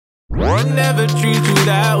would never treat you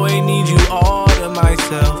that way. Need you all to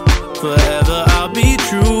myself. Forever I'll be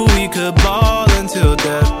true. We could ball until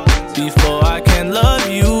death. Before I can love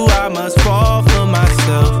you, I must fall for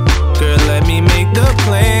myself. Girl, let me make the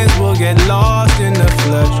plans. We'll get lost in the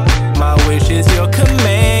flesh. My wish is your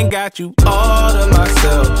command. Got you all to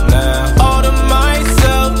myself now. All to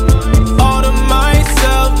myself. All to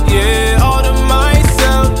myself. Yeah, all to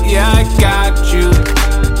myself. Yeah, I got you.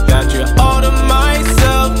 Got you all to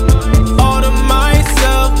myself. All to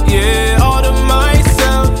myself. Yeah, all to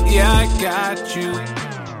myself. Yeah, I got you.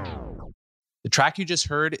 The track you just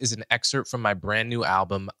heard is an excerpt from my brand new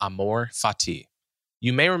album, Amor Fati.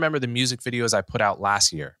 You may remember the music videos I put out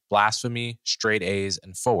last year, Blasphemy, Straight A's,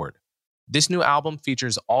 and Forward. This new album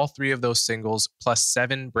features all 3 of those singles plus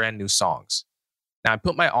 7 brand new songs. Now, I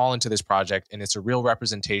put my all into this project, and it's a real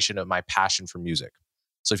representation of my passion for music.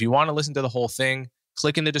 So if you want to listen to the whole thing,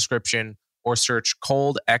 click in the description or search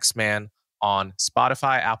Cold X-Man on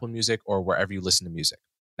Spotify, Apple Music, or wherever you listen to music.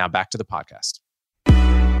 Now back to the podcast.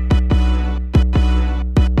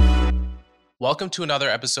 Welcome to another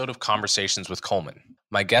episode of Conversations with Coleman.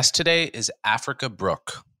 My guest today is Africa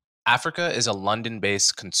Brooke. Africa is a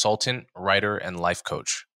London-based consultant, writer, and life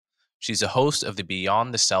coach. She's a host of the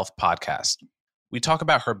Beyond the Self podcast. We talk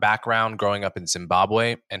about her background growing up in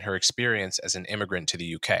Zimbabwe and her experience as an immigrant to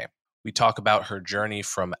the UK. We talk about her journey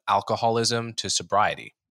from alcoholism to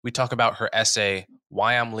sobriety. We talk about her essay,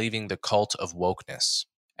 Why I'm Leaving the Cult of Wokeness.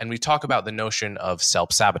 And we talk about the notion of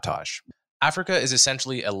self-sabotage. Africa is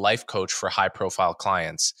essentially a life coach for high-profile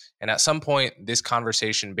clients, and at some point, this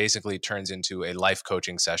conversation basically turns into a life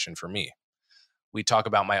coaching session for me. We talk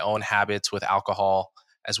about my own habits with alcohol,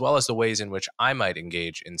 as well as the ways in which I might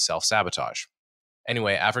engage in self-sabotage.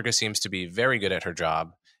 Anyway, Africa seems to be very good at her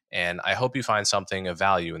job, and I hope you find something of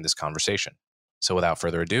value in this conversation. So without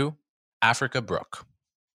further ado, Africa Brooke.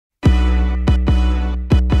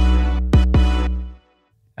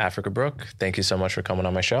 Africa Brooke, thank you so much for coming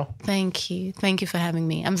on my show. Thank you. Thank you for having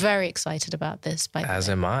me. I'm very excited about this, by the way. As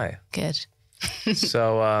am I. Good.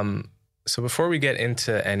 So before we get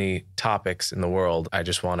into any topics in the world, I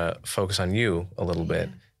just want to focus on you a little bit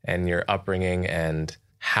and your upbringing and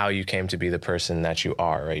how you came to be the person that you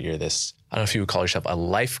are, right? You're this, I don't know if you would call yourself a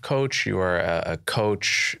life coach. You are a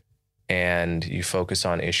coach, and you focus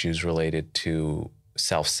on issues related to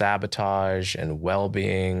self-sabotage and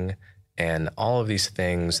well-being and all of these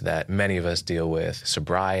things that many of us deal with,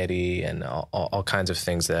 sobriety and all kinds of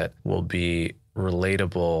things that will be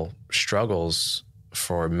relatable struggles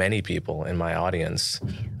for many people in my audience,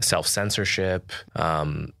 self-censorship.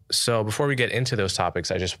 So before we get into those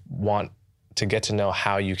topics, I just want to get to know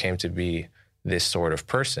how you came to be this sort of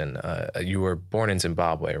person. You were born in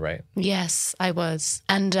Zimbabwe, right? Yes, I was.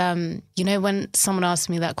 And, when someone asks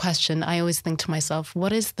me that question, I always think to myself,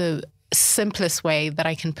 what is the simplest way that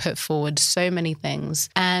I can put forward so many things?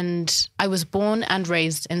 And I was born and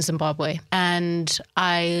raised in Zimbabwe, and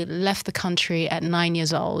I left the country at 9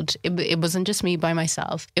 years old. It wasn't just me by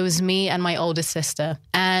myself. It was me and my older sister.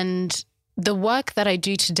 And the work that I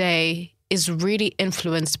do today is really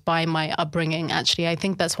influenced by my upbringing, actually. I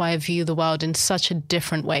think that's why I view the world in such a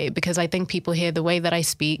different way, because I think people hear the way that I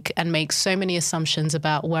speak and make so many assumptions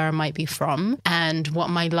about where I might be from and what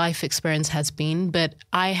my life experience has been. But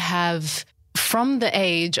I have, from the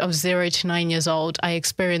age of 0 to 9 years old, I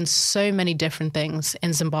experienced so many different things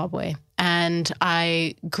in Zimbabwe. And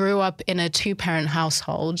I grew up in a 2-parent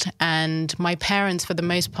household, and my parents, for the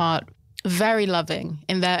most part, very loving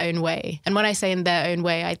in their own way. And when I say in their own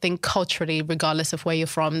way, I think culturally, regardless of where you're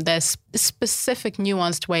from, there's specific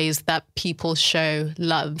nuanced ways that people show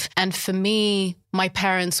love. And for me, my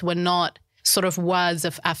parents were not sort of words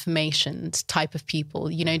of affirmations type of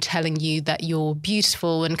people, telling you that you're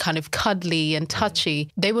beautiful and kind of cuddly and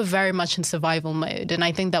touchy. They were very much in survival mode. And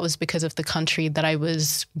I think that was because of the country that I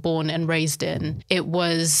was born and raised in. It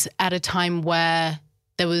was at a time where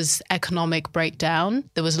there was economic breakdown.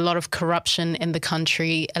 There was a lot of corruption in the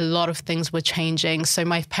country. A lot of things were changing. So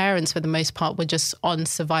my parents, for the most part, were just on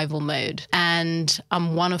survival mode. And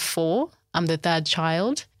I'm one of 4. I'm the 3rd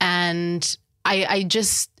child. And I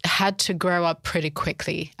just had to grow up pretty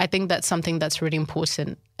quickly. I think that's something that's really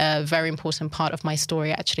important, a very important part of my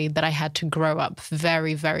story, actually, that I had to grow up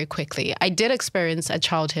very, very quickly. I did experience a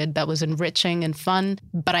childhood that was enriching and fun,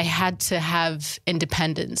 but I had to have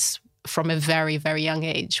independence from a very, very young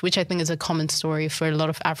age, which I think is a common story for a lot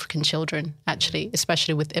of African children, actually,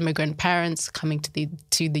 especially with immigrant parents coming to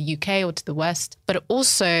the UK or to the West. But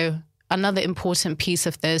also another important piece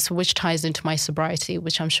of this, which ties into my sobriety,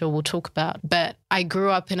 which I'm sure we'll talk about. But I grew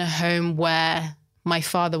up in a home where my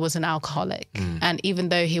father was an alcoholic. And even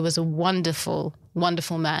though he was a wonderful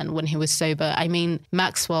wonderful man when he was sober. I mean,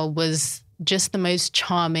 Maxwell was just the most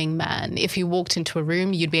charming man. If you walked into a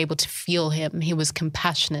room, you'd be able to feel him. He was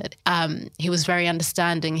compassionate. He was very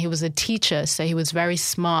understanding. He was a teacher, so he was very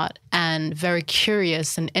smart and very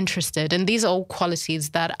curious and interested. And these are all qualities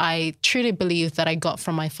that I truly believe that I got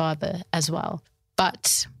from my father as well.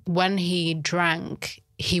 But when he drank,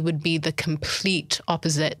 he would be the complete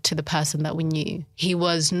opposite to the person that we knew. He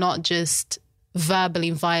was not just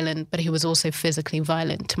verbally violent, but he was also physically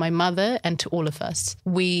violent to my mother and to all of us.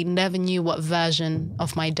 We never knew what version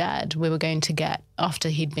of my dad we were going to get after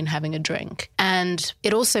he'd been having a drink. And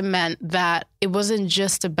it also meant that it wasn't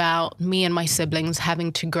just about me and my siblings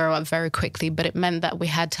having to grow up very quickly, but it meant that we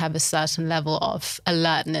had to have a certain level of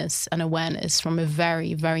alertness and awareness from a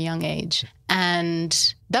very, very young age.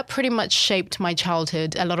 And that pretty much shaped my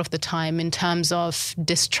childhood a lot of the time in terms of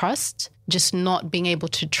distrust, just not being able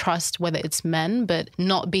to trust whether it's men, but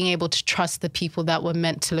not being able to trust the people that were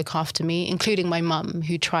meant to look after me, including my mum,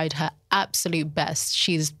 who tried her absolute best.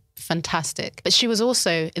 She's fantastic. But she was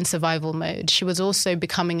also in survival mode. She was also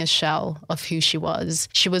becoming a shell of who she was.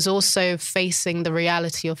 She was also facing the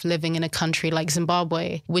reality of living in a country like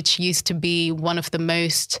Zimbabwe, which used to be one of the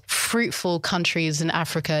most fruitful countries in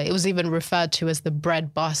Africa. It was even referred to as the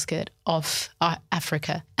breadbasket of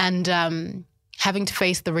Africa. And having to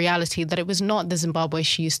face the reality that it was not the Zimbabwe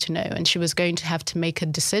she used to know. And she was going to have to make a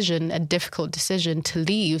decision, a difficult decision to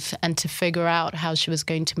leave and to figure out how she was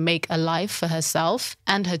going to make a life for herself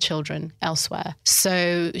and her children elsewhere.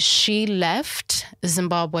 So she left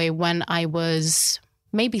Zimbabwe when I was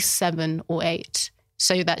maybe 7 or 8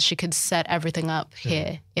 so that she could set everything up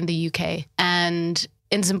here in the UK. And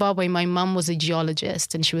in Zimbabwe, my mum was a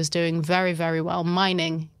geologist and she was doing very, very well.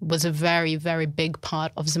 Mining was a very, very big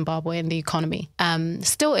part of Zimbabwe and the economy.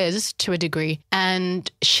 Still is to a degree.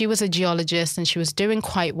 And she was a geologist and she was doing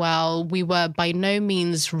quite well. We were by no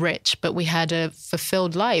means rich, but we had a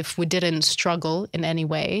fulfilled life. We didn't struggle in any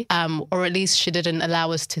way, or at least she didn't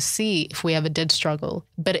allow us to see if we ever did struggle.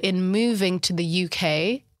 But in moving to the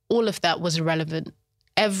UK, all of that was irrelevant.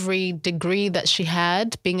 Every degree that she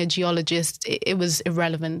had, being a geologist, it was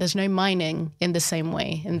irrelevant. There's no mining in the same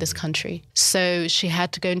way in this country. So she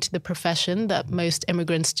had to go into the profession that most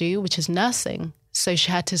immigrants do, which is nursing. So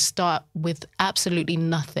she had to start with absolutely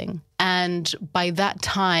nothing. And by that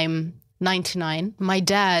time, 99, my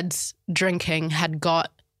dad's drinking had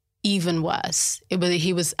got even worse.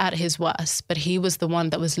 He was at his worst, but he was the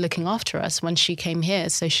one that was looking after us when she came here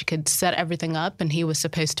so she could set everything up, and he was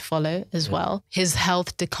supposed to follow as well. His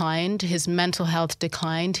health declined, his mental health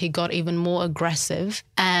declined, he got even more aggressive.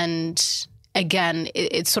 And again,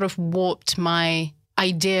 it sort of warped my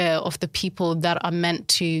idea of the people that are meant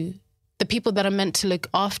to look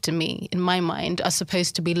after me, in my mind, are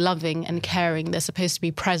supposed to be loving and caring. They're supposed to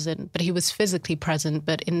be present, but he was physically present,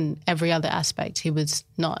 but in every other aspect, he was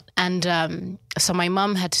not. And so my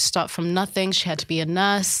mum had to start from nothing. She had to be a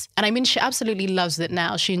nurse. And I mean, she absolutely loves it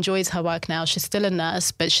now. She enjoys her work now. She's still a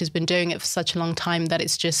nurse, but she's been doing it for such a long time that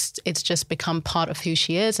it's just become part of who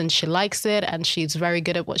she is, and she likes it, and she's very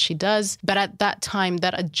good at what she does. But at that time,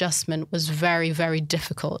 that adjustment was very, very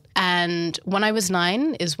difficult. And when I was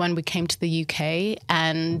 9 is when we came to the UK,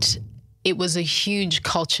 and it was a huge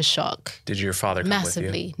culture shock. Did your father come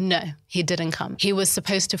massively with you? No, he didn't come. He was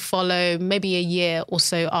supposed to follow maybe a year or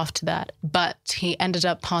so after that, but he ended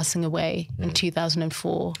up passing away in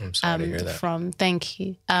 2004. I'm sorry to hear that. Thank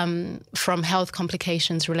you. From health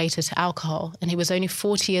complications related to alcohol. And he was only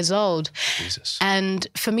 40 years old. Jesus. And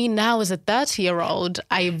for me now as a 30-year-old,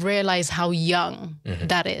 I realize how young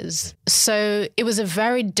that is. So it was a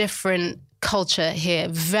very different culture here,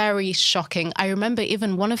 very shocking. I remember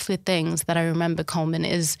even one of the things that I remember, Coleman,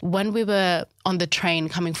 is when we were on the train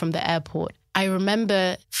coming from the airport, I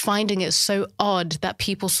remember finding it so odd that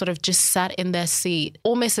people sort of just sat in their seat,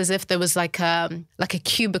 almost as if there was like a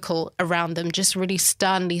cubicle around them, just really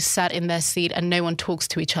sternly sat in their seat and no one talks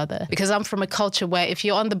to each other. Because I'm from a culture where if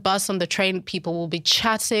you're on the bus, on the train, people will be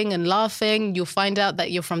chatting and laughing. You'll find out that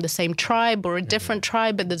you're from the same tribe or a different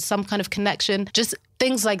tribe, but there's some kind of connection. Just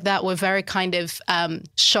things like that were very kind of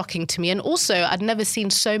shocking to me. And also, I'd never seen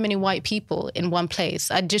so many white people in one place.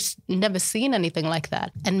 I'd just never seen anything like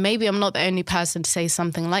that. And maybe I'm not the only person to say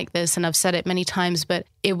something like this, and I've said it many times, but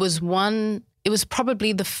it was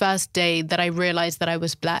probably the first day that I realized that I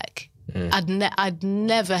was Black. I'd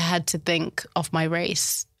never had to think of my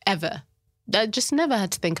race, ever. I just never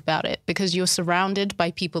had to think about it because you're surrounded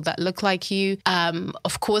by people that look like you.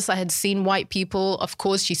 Of course, I had seen white people. Of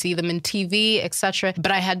course, you see them in TV, etc.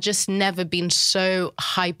 But I had just never been so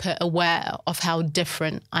hyper aware of how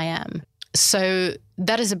different I am. So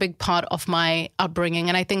that is a big part of my upbringing.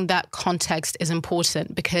 And I think that context is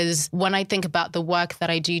important because when I think about the work that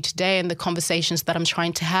I do today and the conversations that I'm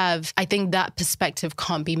trying to have, I think that perspective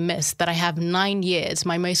can't be missed, that I have 9 years,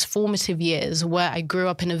 my most formative years, where I grew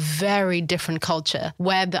up in a very different culture,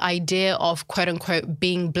 where the idea of quote unquote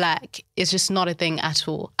being Black is just not a thing at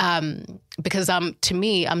all. Because to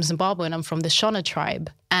me, I'm Zimbabwean, I'm from the Shona tribe.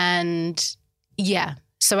 And yeah.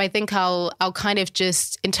 So I think I'll kind of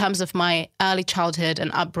just, in terms of my early childhood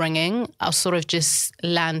and upbringing, I'll sort of just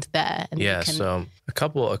land there. And so a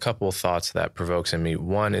couple thoughts that provokes in me.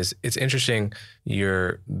 One is, it's interesting,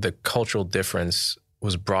 the cultural difference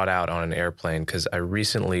was brought out on an airplane, because I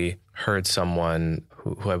recently heard someone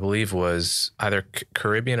who I believe was either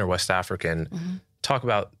Caribbean or West African talk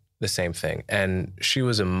about the same thing. And she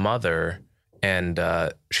was a mother and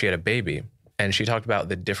she had a baby. And she talked about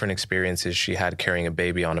the different experiences she had carrying a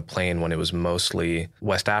baby on a plane when it was mostly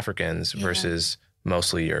West Africans versus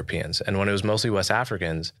mostly Europeans. And when it was mostly West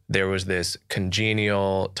Africans, there was this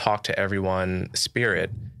congenial, talk to everyone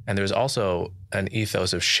spirit. And there was also an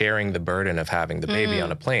ethos of sharing the burden of having the baby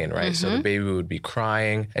on a plane, right? So the baby would be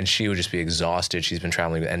crying and she would just be exhausted. She's been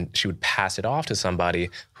traveling and she would pass it off to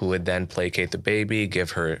somebody who would then placate the baby,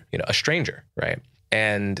 give her, a stranger, right?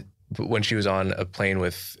 And when she was on a plane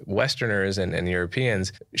with Westerners and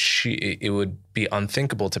Europeans, it would be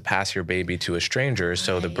unthinkable to pass your baby to a stranger.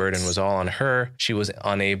 So the burden was all on her. She was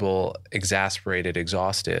unable, exasperated,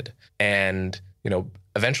 exhausted. And,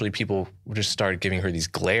 eventually people just started giving her these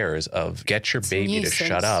glares of get your baby to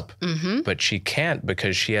shut up. But she can't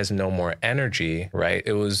because she has no more energy, right?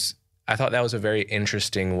 I thought that was a very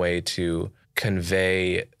interesting way to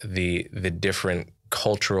convey the different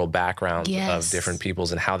cultural background of different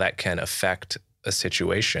peoples and how that can affect a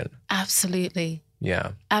situation. Absolutely.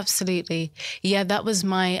 Yeah. Absolutely. Yeah, that was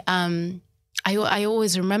my, I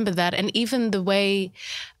always remember that. And even the way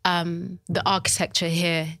the architecture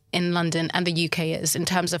here in London and the UK is in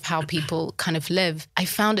terms of how people kind of live, I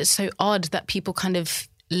found it so odd that people kind of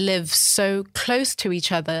live so close to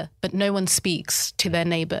each other, but no one speaks to their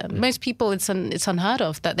neighbor. Most people, it's unheard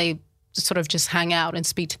of that they sort of just hang out and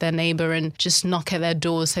speak to their neighbor and just knock at their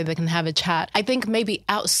doors so they can have a chat. I think maybe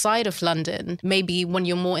outside of London, maybe when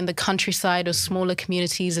you're more in the countryside or smaller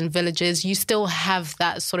communities and villages, you still have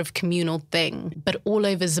that sort of communal thing. But all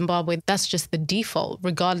over Zimbabwe, that's just the default,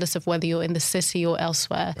 regardless of whether you're in the city or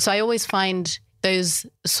elsewhere. So I always find those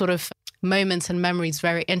sort of moments and memories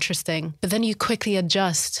very interesting, but then you quickly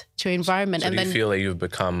adjust to your environment. So and do you feel that you've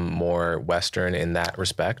become more Western in that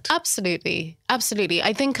respect? Absolutely. Absolutely.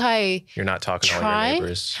 I think you're not talking to all your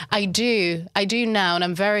neighbors. I do now. And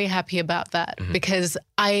I'm very happy about that because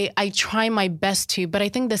I try my best to, but I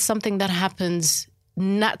think there's something that happens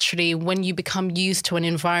naturally when you become used to an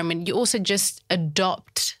environment. You also just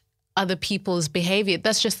adopt other people's behavior.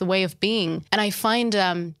 That's just the way of being. And I find,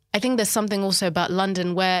 I think there's something also about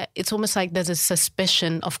London where it's almost like there's a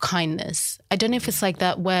suspicion of kindness. I don't know if it's like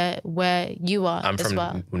that where you are. I'm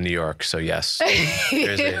from New York, so yes.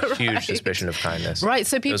 There's a huge suspicion of kindness. Right,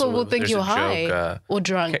 so people will think you're high or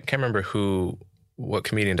drunk. Can't remember what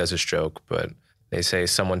comedian does this joke, but they say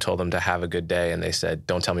someone told them to have a good day and they said,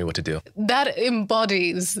 don't tell me what to do. That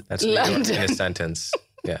embodies London. In a sentence.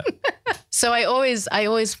 Yeah. So I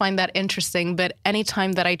always find that interesting. But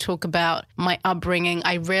anytime that I talk about my upbringing,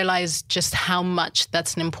 I realize just how much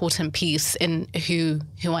that's an important piece in who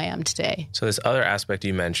I am today. So this other aspect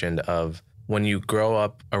you mentioned of when you grow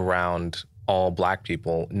up around all Black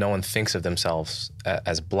people, no one thinks of themselves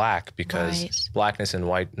as Black because Blackness and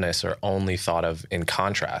whiteness are only thought of in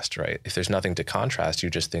contrast, right? If there's nothing to contrast, you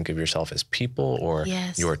just think of yourself as people or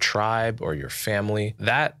your tribe or your family.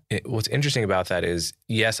 What's interesting about that is,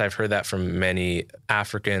 yes, I've heard that from many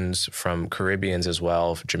Africans, from Caribbeans as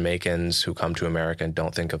well, Jamaicans who come to America and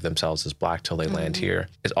don't think of themselves as Black till they land here.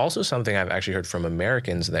 It's also something I've actually heard from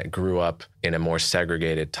Americans that grew up in a more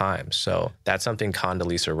segregated time. So that's something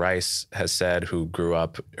Condoleezza Rice has said, who grew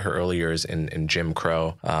up her early years in Jim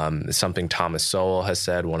Crow. Something Thomas Sowell has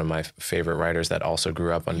said, one of my favorite writers that also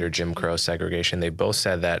grew up under Jim Crow segregation. They both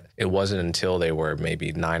said that it wasn't until they were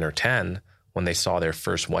maybe 9 or 10 when they saw their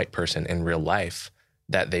first white person in real life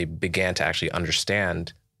that they began to actually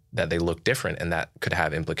understand that they look different and that could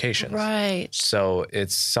have implications. Right. So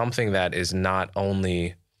it's something that is not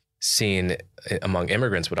only seen among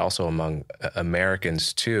immigrants, but also among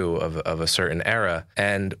Americans too, of a certain era.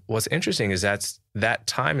 And what's interesting is that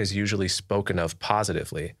time is usually spoken of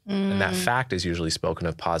positively. And that fact is usually spoken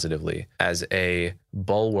of positively as a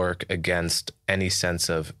bulwark against any sense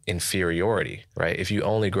of inferiority, right? If you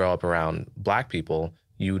only grow up around Black people,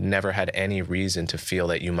 you never had any reason to feel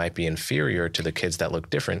that you might be inferior to the kids that look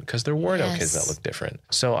different, because there were no kids that look different.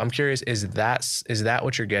 So I'm curious, is that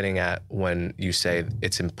what you're getting at when you say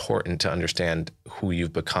it's important to understand who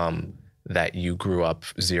you've become, that you grew up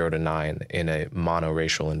 0 to 9 in a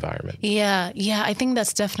monoracial environment? Yeah, I think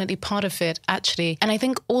that's definitely part of it, actually. And I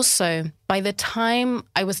think also by the time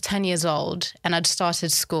I was 10 years old and I'd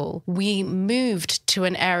started school, we moved to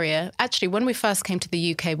an area. Actually, when we first came to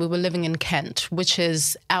the UK, we were living in Kent, which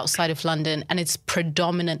is outside of London, and it's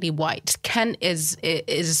predominantly white. Kent is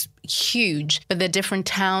huge, but there are different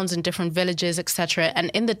towns and different villages, etc. And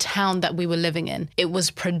in the town that we were living in, it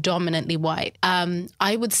was predominantly white.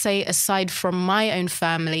 I would say, aside from my own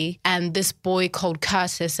family and this boy called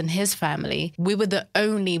Curtis and his family, we were the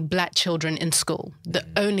only black children in school, the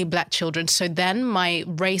only black children. So then my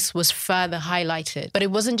race was further highlighted, but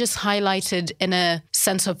it wasn't just highlighted in a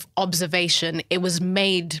sense of observation. It was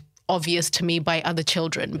made obvious to me by other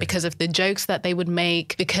children because of the jokes that they would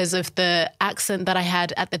make, because of the accent that I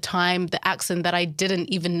had at the time, the accent that I didn't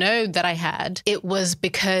even know that I had. It was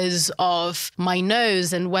because of my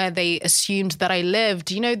nose and where they assumed that I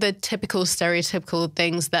lived. You know, the typical stereotypical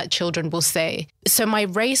things that children will say. So my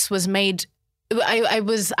race was made,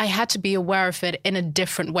 I had to be aware of it in a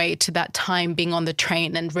different way to that time, being on the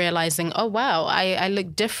train and realizing, oh, wow, I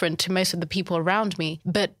look different to most of the people around me.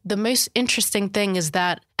 But the most interesting thing is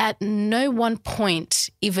that at no one point,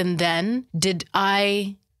 even then, did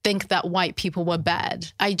I think that white people were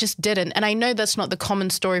bad. I just didn't. And I know that's not the common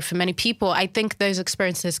story for many people. I think those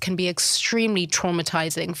experiences can be extremely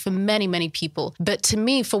traumatizing for many, many people. But to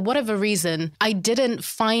me, for whatever reason, I didn't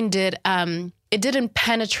find it, it didn't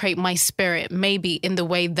penetrate my spirit, maybe in the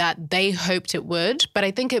way that they hoped it would. But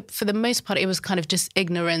I think for the most part, it was kind of just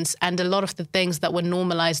ignorance and a lot of the things that were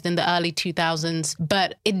normalized in the early 2000s.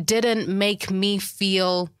 But it didn't make me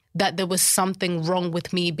feel that there was something wrong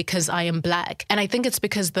with me because I am black. And I think it's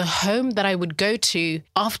because the home that I would go to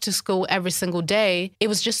after school every single day, it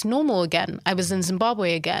was just normal again. I was in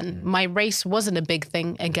Zimbabwe again. My race wasn't a big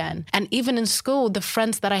thing again. And even in school, the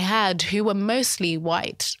friends that I had who were mostly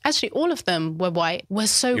white, actually all of them were white, were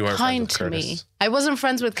so kind to me. I wasn't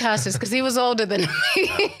friends with Curtis because he was older than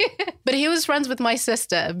me. But he was friends with my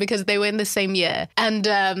sister because they were in the same year. And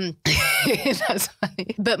that's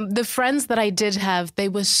funny. But the friends that I did have, they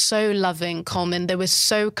were so loving, Coleman. They were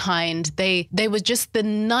so kind. They were just the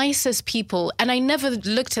nicest people. And I never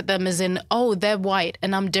looked at them as in, oh, they're white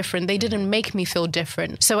and I'm different. They didn't make me feel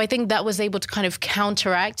different. So I think that was able to kind of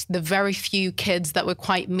counteract the very few kids that were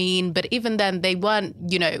quite mean. But even then, they weren't,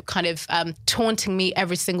 kind of taunting me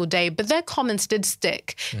every single day. But their comments did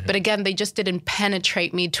stick. Mm-hmm. But again, they just didn't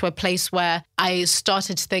penetrate me to a place where I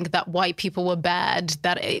started to think that white people were bad,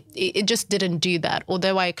 that it just didn't do that,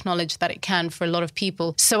 although I acknowledge that it can for a lot of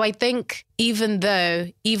people. So I think even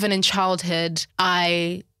in childhood,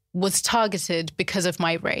 I was targeted because of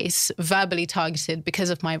my race, verbally targeted because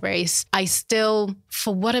of my race, I still,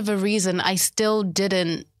 for whatever reason, I still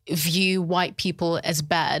didn't view white people as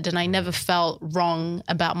bad. And I never felt wrong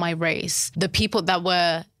about my race. The people that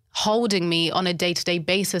were holding me on a day-to-day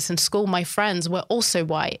basis in school, my friends, were also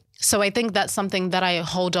white. So I think that's something that I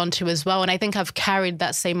hold on to as well. And I think I've carried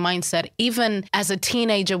that same mindset. Even as a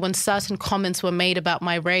teenager, when certain comments were made about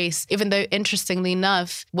my race, even though interestingly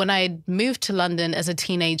enough, when I moved to London as a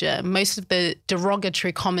teenager, most of the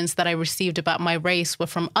derogatory comments that I received about my race were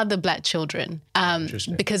from other black children.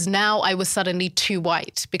 Because now I was suddenly too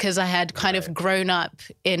white, because I had kind of grown up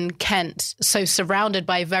in Kent. So surrounded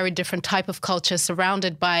by a very different type of culture,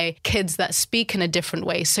 surrounded by kids that speak in a different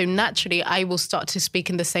way. So naturally, I will start to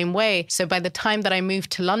speak in the same way. So by the time that I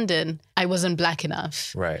moved to London, I wasn't black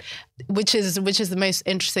enough. Right. Which is the most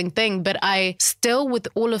interesting thing. But I still, with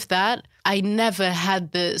all of that, I never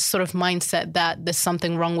had the sort of mindset that there's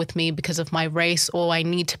something wrong with me because of my race, or I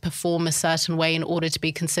need to perform a certain way in order to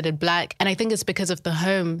be considered black. And I think it's because of the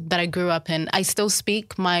home that I grew up in. I still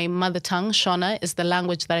speak my mother tongue. Shona is the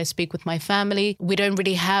language that I speak with my family. We don't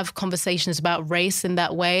really have conversations about race in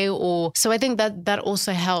that way. So I think that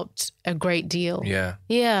also helped a great deal. Yeah.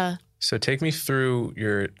 Yeah. So take me through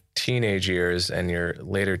your teenage years and your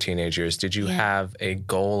later teenage years. Did you have a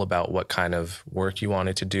goal about what kind of work you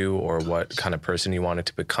wanted to do or what kind of person you wanted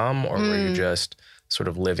to become? Or were you just sort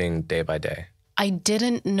of living day by day? I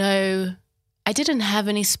didn't know. I didn't have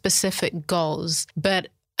any specific goals, but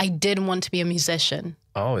I did want to be a musician.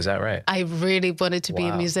 Oh, is that right? I really wanted to be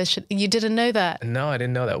a musician. You didn't know that? No, I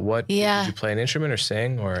didn't know that. Did you play an instrument or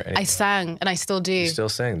sing or anything? I sang, and I still do. You still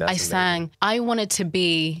sing? That's amazing. sang. I wanted to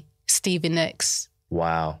be Stevie Nicks.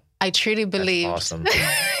 Wow. I truly believed. That's awesome.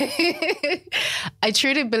 I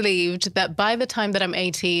truly believed that by the time that I'm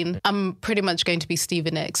 18, I'm pretty much going to be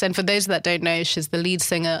Stevie Nicks. And for those that don't know, she's the lead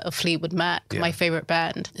singer of Fleetwood Mac, my favorite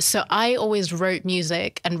band. So I always wrote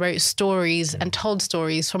music and wrote stories and told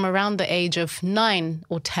stories from around the age of 9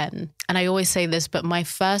 or 10. And I always say this, but my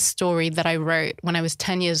first story that I wrote when I was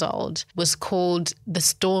 10 years old was called The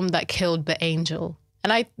Storm That Killed the Angel.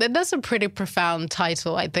 And that's a pretty profound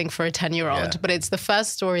title, I think, for a 10-year-old. But it's the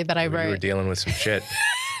first story that I wrote. You were dealing with some shit.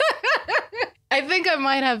 I think I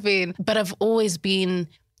might have been. But I've always been,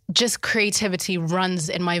 just creativity runs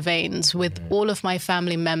in my veins with all of my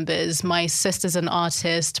family members. My sister's an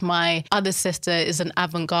artist. My other sister is an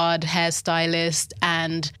avant-garde hairstylist.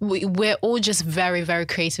 And we're all just very, very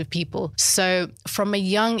creative people. So from a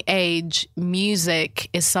young age, music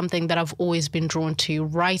is something that I've always been drawn to,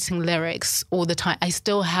 writing lyrics all the time. I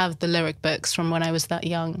still have the lyric books from when I was that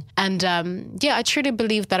young. And I truly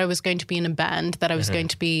believed that I was going to be in a band, that I was going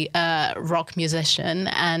to be a rock musician.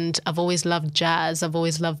 And I've always loved jazz. I've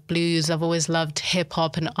always loved blues. I've always loved hip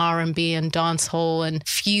hop and R&B and dancehall and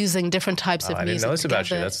fusing different types of music. I didn't know this about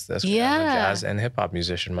you. That's I'm a jazz and hip hop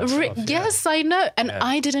musician myself. Yes, I know. And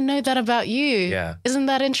I didn't know that about you. Yeah. Isn't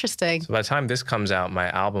that interesting? So by the time this comes out, my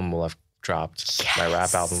album will have dropped. Yes. My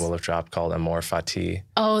rap album will have dropped called Amor Fati.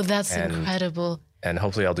 Oh, that's incredible. And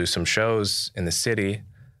hopefully I'll do some shows in the city.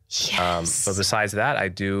 Yes. But besides that, I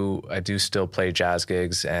do still play jazz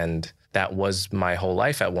gigs, and that was my whole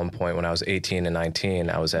life at one point. When I was 18 and 19,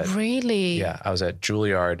 I was at I was at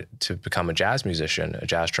Juilliard to become a jazz musician, a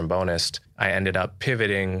jazz trombonist. I ended up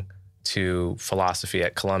pivoting to philosophy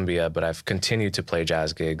at Columbia, but I've continued to play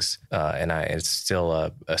jazz gigs, and it's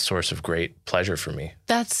still a source of great pleasure for me.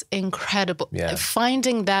 That's incredible. Yeah.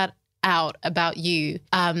 Finding that out about you,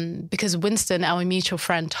 because Winston, our mutual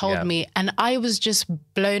friend, told me, and I was just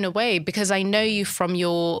blown away because I know you from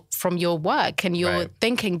your work and your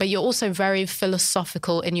thinking, but you're also very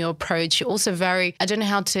philosophical in your approach. You're also very, I don't know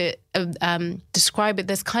how to describe it.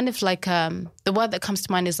 There's kind of like the word that comes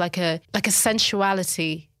to mind is like a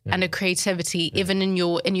sensuality and a creativity, even in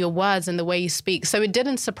your words and the way you speak. So it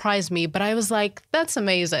didn't surprise me, but I was like, that's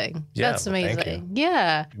amazing. Yeah, that's amazing. Thank you.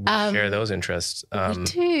 Yeah. We share those interests. We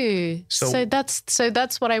do. So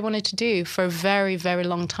that's what I wanted to do for a very, very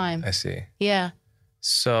long time. I see. Yeah.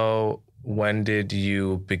 So when did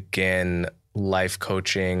you begin life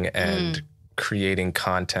coaching and creating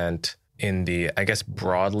content in the, I guess,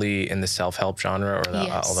 broadly in the self-help genre, or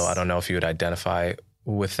although I don't know if you would identify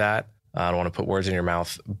with that. I don't want to put words in your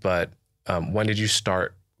mouth, but when did you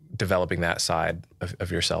start developing that side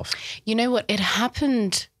of yourself? You know what? It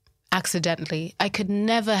happened accidentally. I could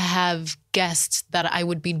never have guessed that I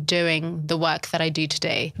would be doing the work that I do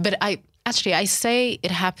today. But I say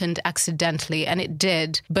it happened accidentally, and it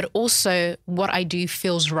did, but also what I do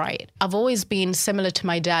feels right. I've always been similar to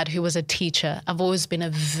my dad, who was a teacher. I've always been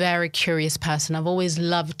a very curious person. I've always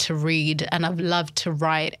loved to read, and I've loved to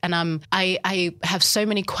write, and I have so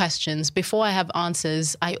many questions. Before I have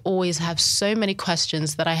answers, I always have so many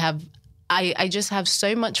questions that I just have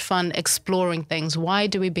so much fun exploring things. Why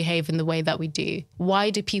do we behave in the way that we do? Why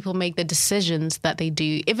do people make the decisions that they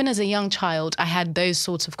do? Even as a young child, I had those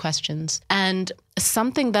sorts of questions. And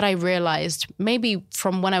something that I realized, maybe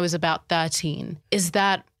from when I was about 13, is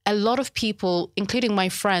that a lot of people, including my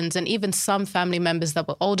friends and even some family members that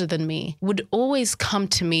were older than me, would always come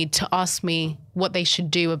to me to ask me what they should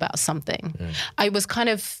do about something. I was kind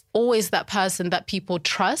of always that person that people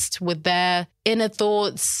trust with their inner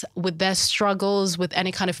thoughts, with their struggles, with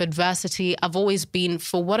any kind of adversity. I've always been,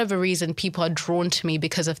 for whatever reason, people are drawn to me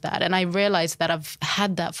because of that. And I realized that I've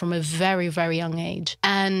had that from a very, very young age.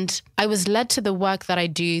 And I was led to the work that I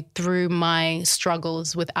do through my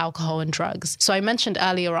struggles with alcohol and drugs. So I mentioned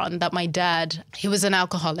earlier on that my dad, he was an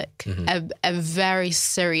alcoholic, a very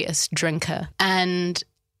serious drinker. And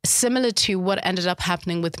similar to what ended up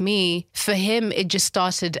happening with me, for him, it just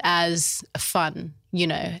started as fun,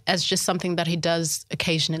 as just something that he does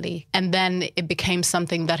occasionally. And then it became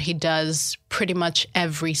something that he does pretty much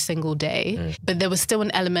every single day. But there was still an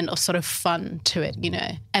element of sort of fun to it,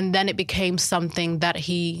 And then it became something that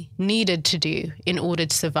he needed to do in order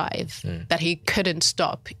to survive, that he couldn't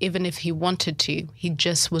stop. Even if he wanted to, he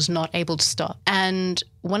just was not able to stop. And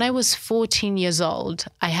when I was 14 years old,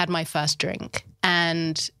 I had my first drink.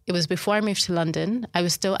 And it was before I moved to London. I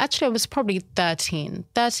was probably 13,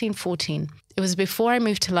 14. It was before I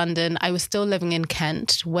moved to London. I was still living in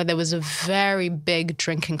Kent, where there was a very big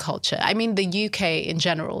drinking culture. I mean, the UK in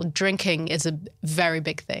general, drinking is a very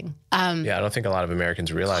big thing. I don't think a lot of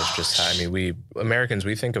Americans realize just how, we Americans,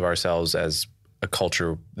 we think of ourselves as a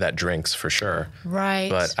culture that drinks for sure. Right.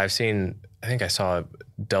 But I think I saw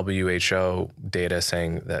WHO data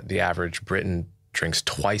saying that the average Briton drinks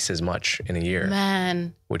twice as much in a year.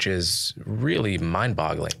 Man. Which is really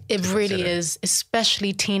mind-boggling. It really is,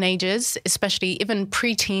 especially teenagers, especially even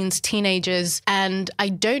preteens, teenagers. And I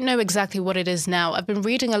don't know exactly what it is now. I've been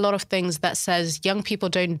reading a lot of things that says young people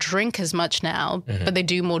don't drink as much now, but they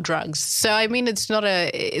do more drugs. So, I mean, it's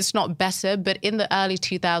not better, but in the early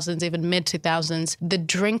 2000s, even mid-2000s, the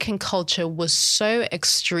drinking culture was so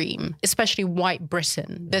extreme, especially white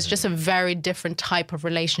Britain. There's just a very different type of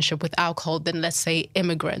relationship with alcohol than, let's say,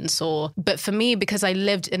 immigrants. But for me, because I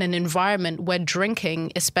lived in an environment where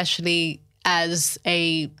drinking, especially as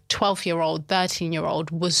a 12-year-old,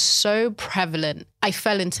 13-year-old, was so prevalent, I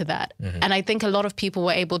fell into that. And I think a lot of people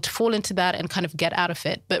were able to fall into that and kind of get out of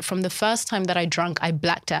it. But from the first time that I drank, I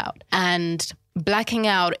blacked out. And blacking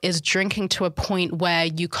out is drinking to a point where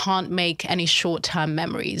you can't make any short-term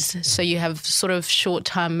memories. So you have sort of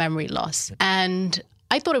short-term memory loss. And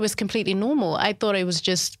I thought it was completely normal. I thought it was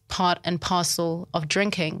just part and parcel of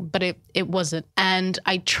drinking, but it wasn't. And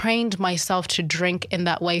I trained myself to drink in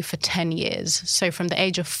that way for 10 years. So from the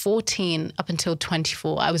age of 14 up until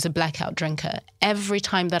 24, I was a blackout drinker. Every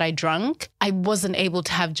time that I drank, I wasn't able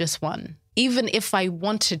to have just one. Even if I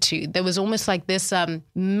wanted to, there was almost like this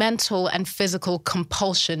mental and physical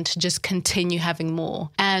compulsion to just continue having more.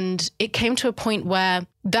 And it came to a point where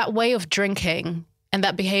that way of drinking and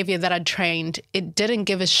that behavior that I'd trained, it didn't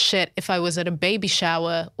give a shit if I was at a baby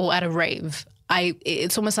shower or at a rave.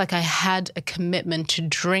 It's almost like I had a commitment to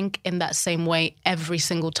drink in that same way every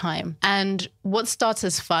single time. And what starts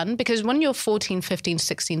as fun, because when you're 14, 15,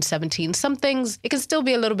 16, 17, some things, it can still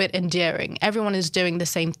be a little bit endearing. Everyone is doing the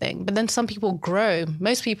same thing. But then some people grow.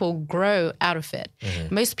 Most people grow out of it.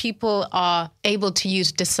 Most people are able to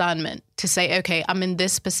use discernment to say, okay, I'm in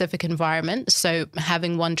this specific environment, so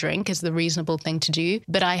having one drink is the reasonable thing to do.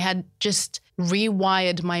 But I had just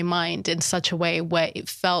rewired my mind in such a way where it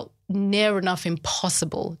felt near enough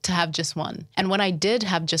impossible to have just one. And when I did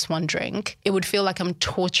have just one drink, it would feel like I'm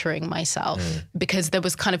torturing myself because there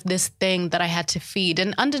was kind of this thing that I had to feed.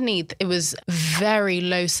 And underneath, it was very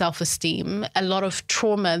low self-esteem, a lot of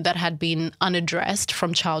trauma that had been unaddressed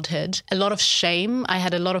from childhood, a lot of shame. I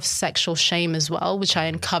had a lot of sexual shame as well, which I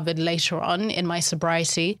uncovered later on in my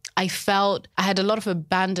sobriety. I had a lot of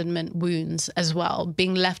abandonment wounds as well,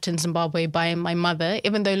 being left in Zimbabwe by my mother,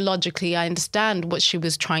 even though logically I understand what she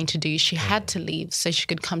was trying to do. She had to leave so she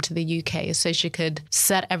could come to the UK, so she could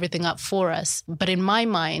set everything up for us. But in my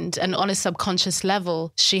mind and on a subconscious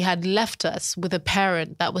level, she had left us with a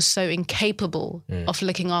parent that was so incapable of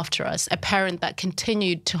looking after us, a parent that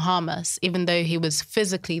continued to harm us, even though he was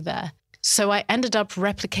physically there. So I ended up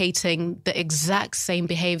replicating the exact same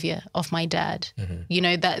behavior of my dad. You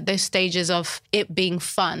know, that those stages of it being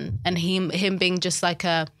fun and him being just like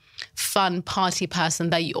a fun party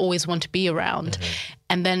person that you always want to be around.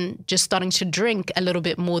 And then just starting to drink a little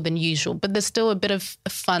bit more than usual, but there's still a bit of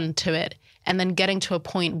fun to it. And then getting to a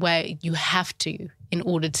point where you have to in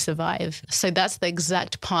order to survive. So that's the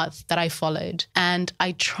exact path that I followed. And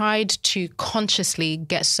I tried to consciously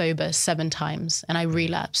get sober 7 times and I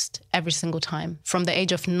relapsed every single time. From the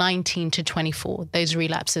age of 19 to 24, those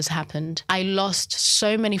relapses happened. I lost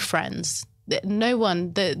so many friends. No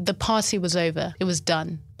one, the party was over. It was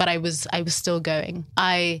done. But I was still going.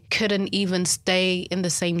 I couldn't even stay in the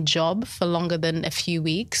same job for longer than a few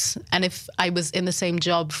weeks. And if I was in the same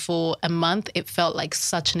job for a month, it felt like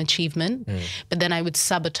such an achievement. But then I would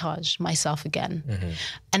sabotage myself again.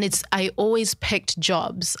 And I always picked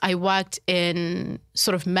jobs. I worked in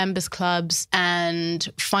sort of members clubs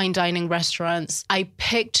and fine dining restaurants. I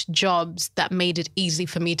picked jobs that made it easy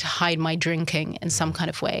for me to hide my drinking in some kind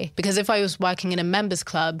of way. Because if I was working in a members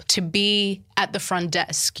club, to be at the front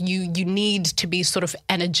desk, you need to be sort of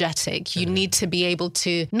energetic. You need to be able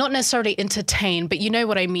to not necessarily entertain, but you know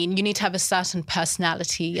what I mean. You need to have a certain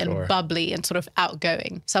personality and bubbly and sort of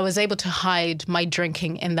outgoing. So I was able to hide my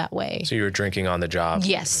drinking in that way. So you were drinking on the job?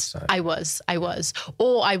 Yes, I was.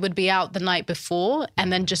 Or I would be out the night before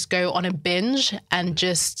and then just go on a binge and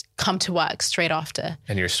just come to work straight after.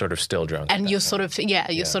 And you're sort of still drunk. And you're sort of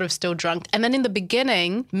still drunk. And then in the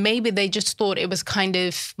beginning, maybe they just thought it was kind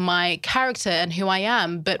of my character and who I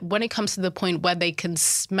am. But when it comes to the point where they can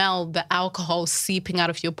smell the alcohol seeping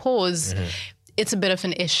out of your pores, it's a bit of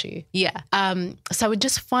an issue. Yeah. So I would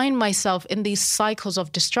just find myself in these cycles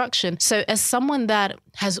of destruction. So as someone that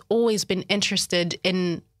has always been interested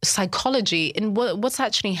in psychology, in what's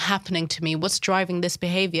actually happening to me, what's driving this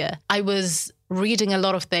behavior, I was reading a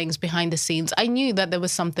lot of things behind the scenes. I knew that there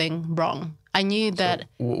was something wrong. I knew that...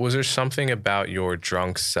 So was there something about your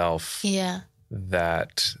drunk self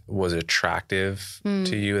that was attractive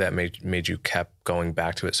to you that made you kept going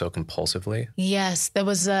back to it so compulsively? Yes, there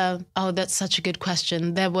was that's such a good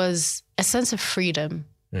question. There was a sense of freedom.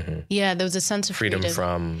 Yeah, there was a sense of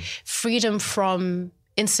freedom. Freedom from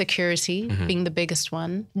insecurity being the biggest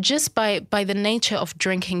one. Just by the nature of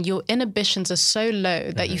drinking, your inhibitions are so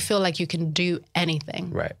low that you feel like you can do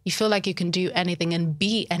anything. Right. You feel like you can do anything and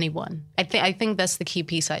be anyone. I think that's the key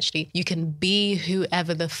piece, actually. You can be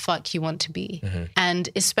whoever the fuck you want to be. And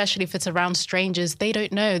especially if it's around strangers, they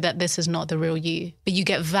don't know that this is not the real you. But you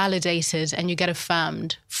get validated and you get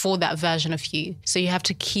affirmed for that version of you. So you have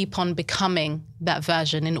to keep on becoming that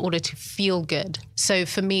version in order to feel good. So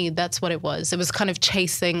for me, that's what it was. It was kind of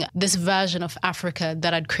chasing this version of Africa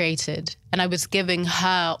that I'd created. And I was giving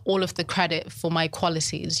her all of the credit for my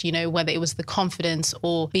qualities, you know, whether it was the confidence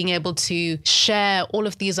or being able to share all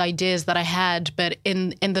of these ideas that I had. But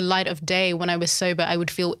in the light of day, when I was sober, I would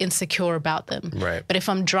feel insecure about them. Right. But if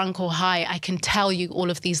I'm drunk or high, I can tell you all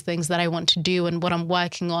of these things that I want to do and what I'm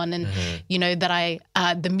working on. And, you know, that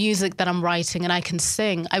the music that I'm writing, and I can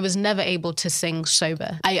sing. I was never able to sing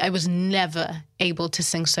sober. I was never able to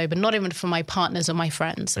sing sober, not even for my partners or my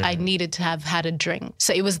friends. I needed to have had a drink.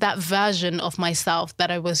 So it was that version of myself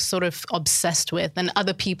that I was sort of obsessed with, and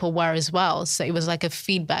other people were as well. So it was like a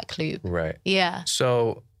feedback loop. Right. Yeah.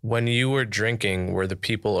 So when you were drinking, were the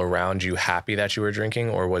people around you happy that you were drinking,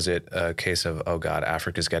 or was it a case of, oh God,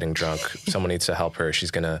 Africa's getting drunk, someone needs to help her, she's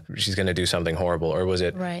gonna do something horrible? Or was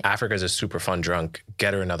it, Africa's a super fun drunk,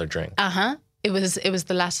 get her another drink? It was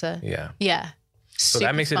the latter. Yeah. So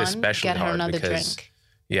that makes it especially hard because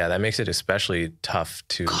that makes it especially tough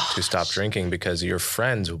to stop drinking because your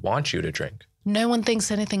friends want you to drink. No one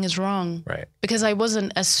thinks anything is wrong. Right. Because I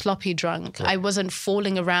wasn't a sloppy drunk. Right. I wasn't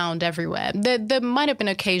falling around everywhere. There might have been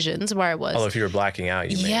occasions where I was. Although if you were blacking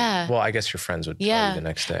out, you may. Well, I guess your friends would tell you the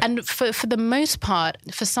next day. And for the most part,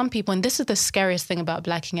 for some people, and this is the scariest thing about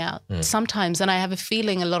blacking out, sometimes, and I have a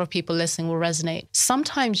feeling a lot of people listening will resonate,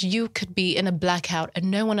 sometimes you could be in a blackout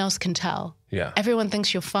and no one else can tell. Yeah. Everyone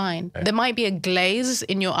thinks you're fine. Right. There might be a glaze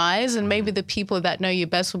in your eyes, and maybe the people that know you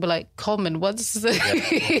best will be like, Coleman, what's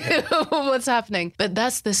happening? But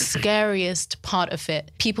that's the scariest part of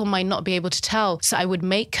it. People might not be able to tell. So I would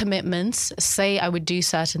make commitments, say I would do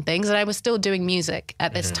certain things, and I was still doing music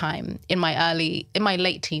at this time in my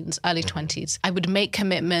late teens, early 20s. I would make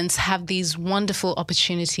commitments, have these wonderful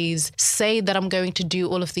opportunities, say that I'm going to do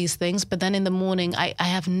all of these things, but then in the morning, I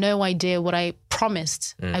have no idea what I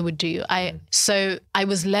promised I would do. So I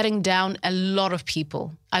was letting down a lot of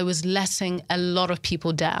people. I was letting a lot of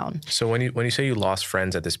people down. So when you say you lost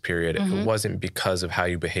friends at this period, it wasn't because of how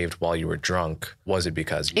you behaved while you were drunk. Was it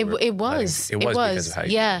because it was because of how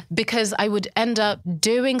you because I would end up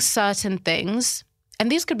doing certain things.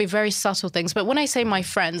 And these could be very subtle things. But when I say my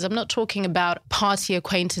friends, I'm not talking about party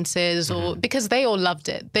acquaintances or because they all loved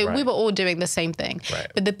it. We were all doing the same thing. Right.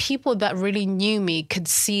 But the people that really knew me could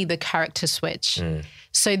see the character switch.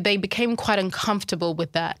 So they became quite uncomfortable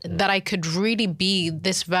with that I could really be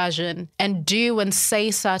this version and do and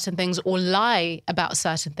say certain things or lie about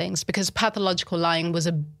certain things, because pathological lying was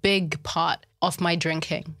a big part of my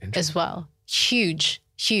drinking as well. Huge,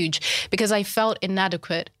 because I felt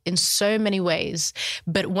inadequate in so many ways.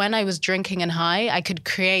 But when I was drinking and high, I could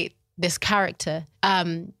create this character.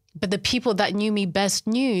 But the people that knew me best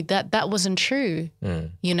knew that that wasn't true,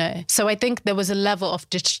 you know? So I think there was a level of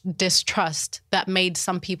distrust that made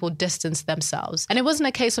some people distance themselves. And it wasn't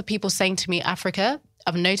a case of people saying to me, Africa,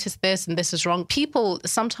 I've noticed this and this is wrong. People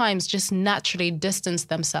sometimes just naturally distance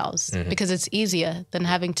themselves because it's easier than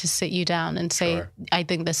having to sit you down and say, I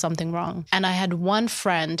think there's something wrong. And I had one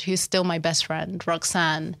friend who's still my best friend,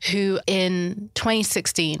 Roxanne, who in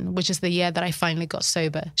 2016, which is the year that I finally got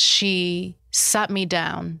sober, she sat me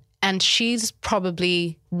down. And she's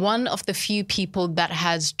probably one of the few people that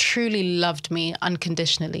has truly loved me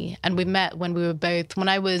unconditionally. And we met when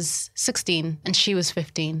I was 16 and she was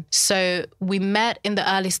 15. So we met in the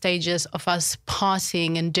early stages of us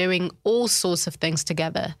partying and doing all sorts of things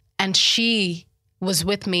together. And she was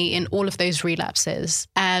with me in all of those relapses.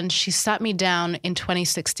 And she sat me down in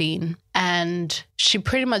 2016 and she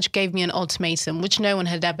pretty much gave me an ultimatum, which no one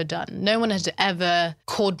had ever done. No one had ever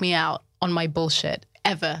called me out on my bullshit,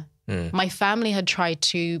 ever. My family had tried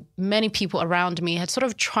to, many people around me had sort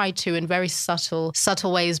of tried to in very subtle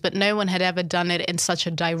ways, but no one had ever done it in such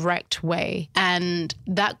a direct way. And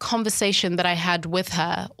that conversation that I had with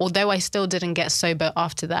her, although I still didn't get sober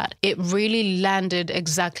after that, it really landed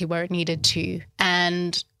exactly where it needed to.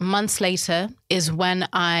 And months later is when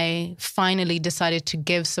I finally decided to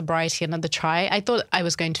give sobriety another try. I thought I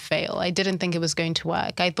was going to fail. I didn't think it was going to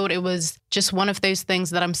work. I thought it was just one of those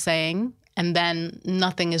things that I'm saying and then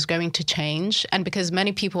nothing is going to change. And because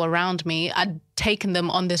many people around me, I'd taken them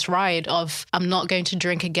on this ride of, I'm not going to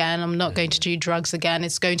drink again, I'm not going to do drugs again,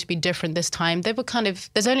 it's going to be different this time. They were kind of,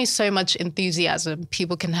 there's only so much enthusiasm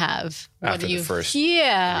people can have. After the first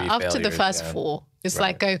after the first yeah. 4. It's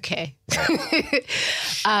Right. like, okay. Right.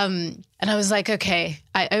 And I was like, okay,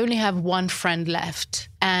 I only have one friend left.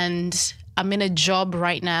 And I'm in a job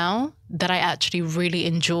right now that I actually really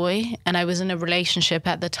enjoy. And I was in a relationship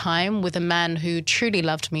at the time with a man who truly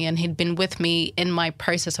loved me, and he'd been with me in my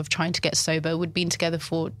process of trying to get sober. We'd been together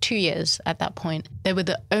for 2 years at that point. They were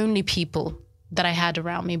the only people that I had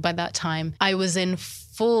around me by that time. I was in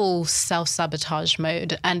full self-sabotage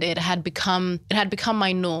mode, and it had become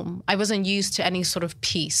my norm. I wasn't used to any sort of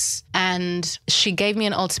peace. And she gave me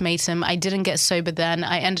an ultimatum. I didn't get sober then.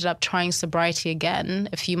 I ended up trying sobriety again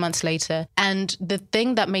a few months later. And the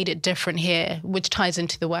thing that made it different here, which ties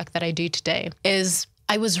into the work that I do today, is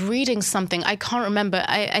I was reading something. I can't remember.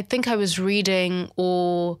 I think I was reading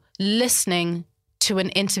or listening to an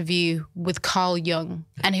interview with Carl Jung,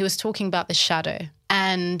 and he was talking about the shadow.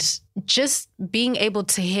 And just being able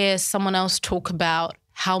to hear someone else talk about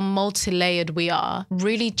how multi-layered we are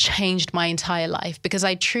really changed my entire life, because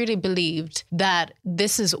I truly believed that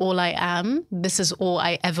this is all I am. This is all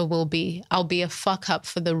I ever will be. I'll be a fuck up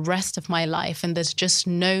for the rest of my life, and there's just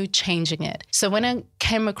no changing it. So when I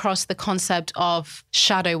came across the concept of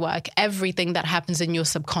shadow work, everything that happens in your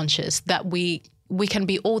subconscious, that we can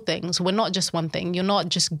be all things. We're not just one thing. You're not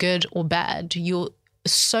just good or bad. You're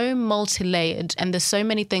so multi-layered, and there's so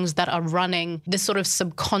many things that are running, this sort of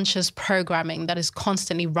subconscious programming that is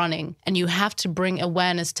constantly running, and you have to bring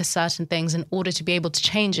awareness to certain things in order to be able to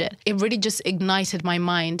change it. It really just ignited my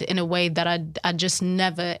mind in a way that I'd just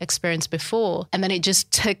never experienced before. And then it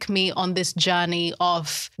just took me on this journey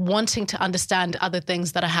of wanting to understand other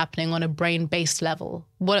things that are happening on a brain-based level.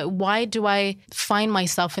 Why do I find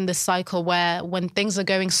myself in this cycle where when things are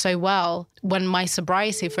going so well, when my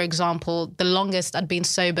sobriety, for example, the longest I'd been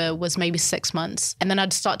sober was maybe 6 months. And then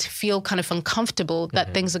I'd start to feel kind of uncomfortable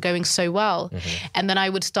that things are going so well. And then I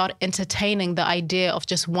would start entertaining the idea of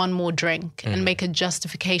just one more drink and make a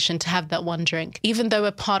justification to have that one drink, even though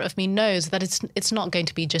a part of me knows that it's not going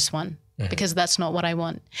to be just one. Because that's not what I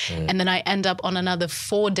want. And then I end up on another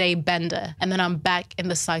 4-day bender, and then I'm back in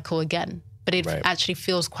the cycle again. But it actually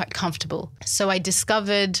feels quite comfortable. So I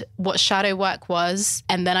discovered what shadow work was,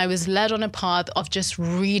 and then I was led on a path of just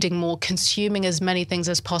reading more, consuming as many things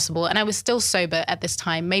as possible. And I was still sober at this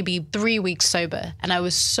time, maybe 3 weeks sober. And I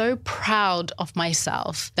was so proud of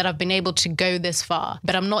myself that I've been able to go this far.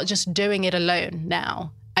 But I'm not just doing it alone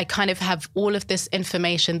now. I kind of have all of this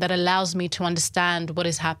information that allows me to understand what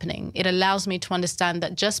is happening. It allows me to understand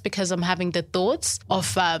that just because I'm having the thoughts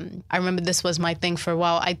of, I remember this was my thing for a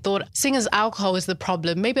while. I thought, seeing as alcohol is the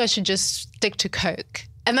problem, maybe I should just stick to Coke.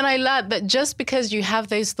 And then I learned that just because you have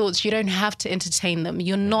those thoughts, you don't have to entertain them.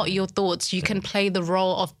 You're not your thoughts. You can play the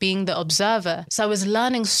role of being the observer. So I was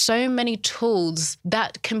learning so many tools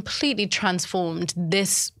that completely transformed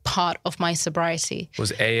this part of my sobriety.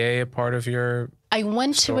 Was AA a part of your I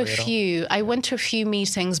went to a few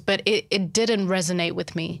meetings, but it didn't resonate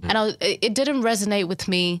with me. And it didn't resonate with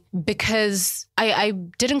me because I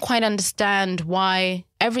didn't quite understand why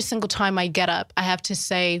every single time I get up, I have to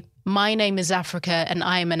say, my name is Africa and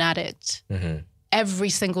I am an addict. Every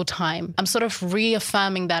single time. I'm sort of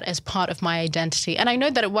reaffirming that as part of my identity. And I know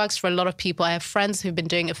that it works for a lot of people. I have friends who've been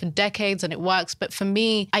doing it for decades and it works. But for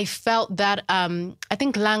me, I felt that I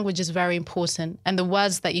think language is very important. And the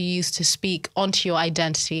words that you use to speak onto your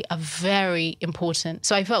identity are very important.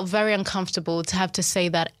 So I felt very uncomfortable to have to say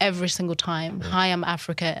that every single time. Hi, I'm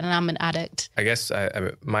Africa and I'm an addict. I guess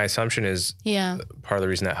my assumption is part of the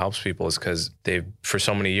reason that helps people is because they've, for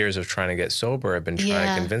so many years of trying to get sober, have been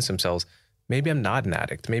trying to convince themselves, maybe I'm not an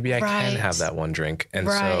addict. Maybe I can have that one drink. And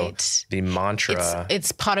so the mantra...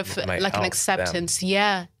 It's part of like an acceptance. Them.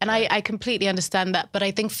 Yeah. And I completely understand that. But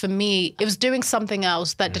I think for me, it was doing something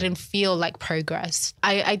else that didn't feel like progress.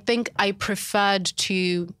 I think I preferred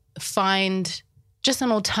to find just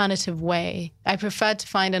an alternative way. I preferred to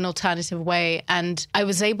find an alternative way. And I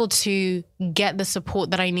was able to get the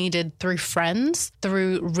support that I needed through friends,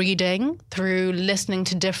 through reading, through listening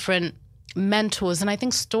to different mentors. And I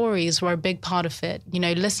think stories were a big part of it. You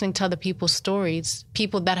know, listening to other people's stories,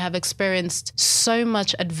 people that have experienced so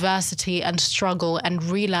much adversity and struggle and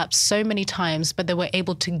relapse so many times, but they were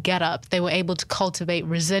able to get up. They were able to cultivate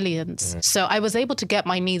resilience. So I was able to get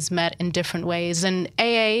my needs met in different ways. And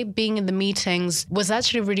AA, being in the meetings, was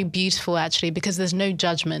actually really beautiful, actually, because there's no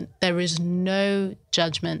judgment. There is no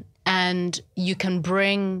judgment. And you can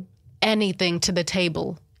bring anything to the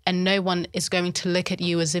table and no one is going to look at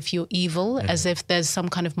you as if you're evil, as if there's some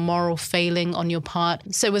kind of moral failing on your part.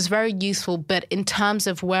 So it was very useful. But in terms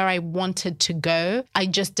of where I wanted to go, I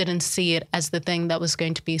just didn't see it as the thing that was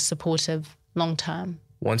going to be supportive long term.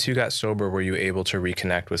 Once you got sober, were you able to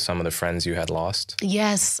reconnect with some of the friends you had lost?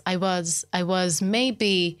 Yes, I was.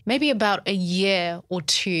 Maybe about a year or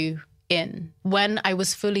two in, when I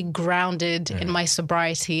was fully grounded in my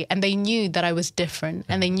sobriety, and they knew that I was different,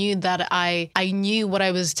 and they knew that I knew what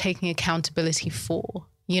I was taking accountability for.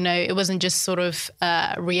 You know, it wasn't just sort of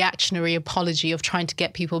a reactionary apology of trying to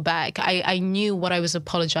get people back. I knew what I was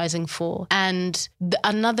apologizing for. And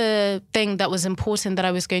another thing that was important that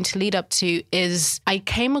I was going to lead up to is I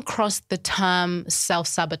came across the term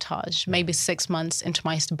self-sabotage maybe 6 months into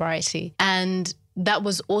my sobriety. And that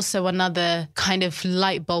was also another kind of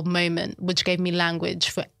light bulb moment, which gave me language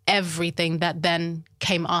for everything that then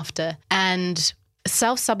came after. And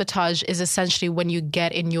self-sabotage is essentially when you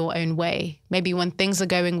get in your own way. Maybe when things are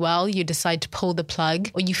going well, you decide to pull the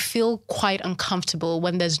plug, or you feel quite uncomfortable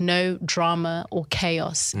when there's no drama or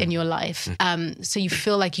chaos in your life. So you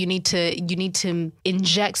feel like you need to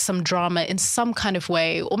inject some drama in some kind of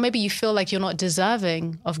way, or maybe you feel like you're not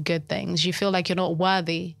deserving of good things. You feel like you're not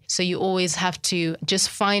worthy. So you always have to just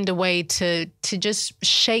find a way to just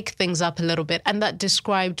shake things up a little bit. And that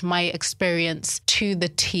described my experience to the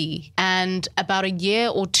T. And about a year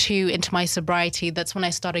or two into my sobriety, that's when I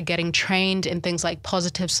started getting trained in things like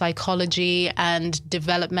positive psychology and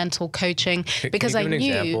developmental coaching. Because Can you give I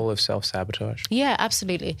knew an example of self-sabotage? Yeah,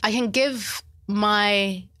 absolutely. I can give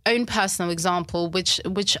my own personal example, which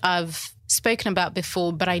I've spoken about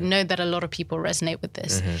before, but I know that a lot of people resonate with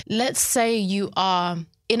this. Let's say you are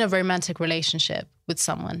in a romantic relationship with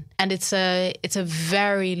someone, and it's a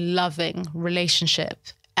very loving relationship,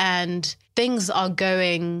 and things are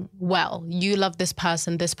going well. You love this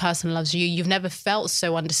person loves you. You've never felt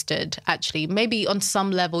so understood, actually. Maybe on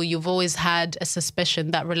some level, you've always had a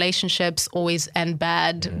suspicion that relationships always end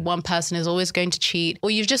bad. One person is always going to cheat, or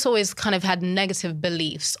you've just always kind of had negative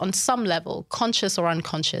beliefs on some level, conscious or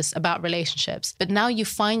unconscious, about relationships. But now you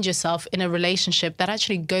find yourself in a relationship that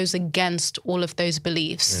actually goes against all of those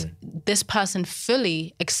beliefs. This person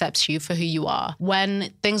fully accepts you for who you are.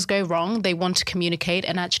 When things go wrong, they want to communicate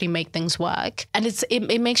and actually make things work. And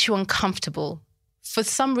it makes you uncomfortable. For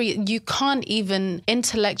some reason, you can't even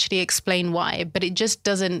intellectually explain why, but it just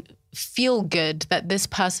doesn't feel good that this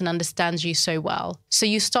person understands you so well. So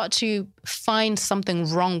you start to find something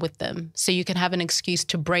wrong with them so you can have an excuse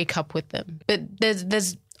to break up with them. But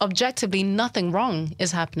there's objectively nothing wrong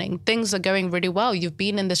is happening. Things are going really well. You've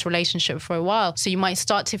been in this relationship for a while. So you might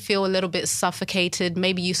start to feel a little bit suffocated.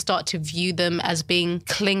 Maybe you start to view them as being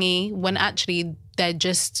clingy when actually they're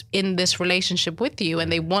just in this relationship with you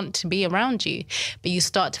and they want to be around you. But you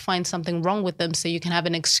start to find something wrong with them so you can have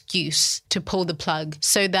an excuse to pull the plug,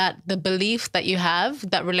 so that the belief that you have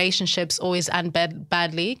that relationships always end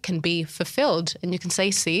badly can be fulfilled. And you can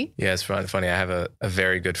say, see? Yeah, it's funny. I have a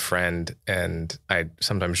very good friend, and I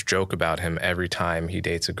sometimes joke about him. Every time he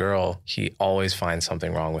dates a girl, he always finds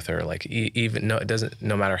something wrong with her. Like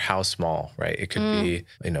no matter how small, right? It could be,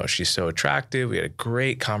 she's so attractive. We had a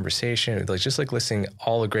great conversation. Just listening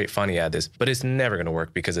all the great fun he had but it's never going to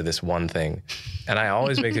work because of this one thing. And I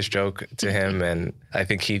always make this joke to him, and I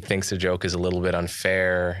think he thinks the joke is a little bit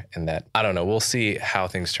unfair, and that, I don't know, we'll see how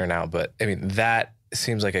things turn out. But I mean, that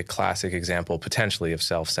seems like a classic example potentially of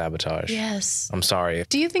self-sabotage. Yes. I'm sorry.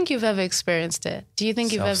 Do you think you've ever experienced it? Do you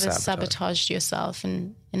think you've ever sabotaged yourself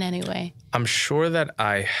in any way? I'm sure that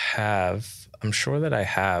I have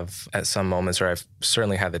at some moments, or I've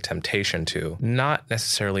certainly had the temptation to. Not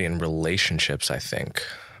necessarily in relationships, I think,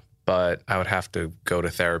 but I would have to go to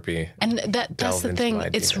therapy. And that's the thing.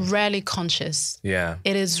 It's rarely conscious. Yeah.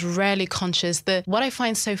 It is rarely conscious. What I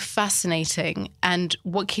find so fascinating and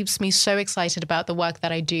what keeps me so excited about the work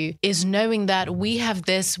that I do is knowing that we're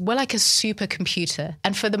like a supercomputer.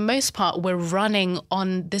 And for the most part, we're running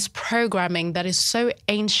on this programming that is so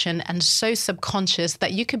ancient and so subconscious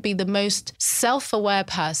that you could be the most self-aware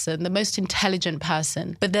person, the most intelligent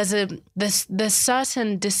person. But there's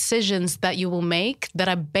certain decisions that you will make that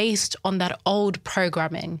are based on that old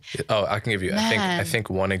programming. Oh, I can give you, I think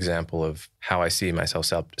one example of how I see myself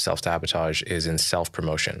self-sabotage is in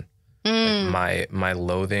self-promotion. Like my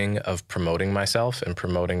loathing of promoting myself and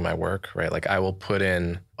promoting my work, right? Like I will put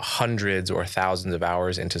in hundreds or thousands of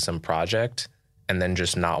hours into some project and then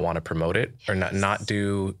just not want to promote it, or not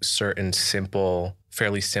do certain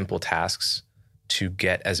fairly simple tasks to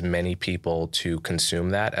get as many people to consume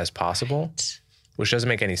that as possible, which doesn't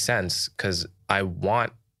make any sense because I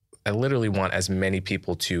want literally want as many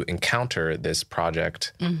people to encounter this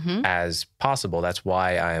project as possible. That's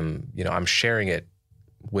why I'm sharing it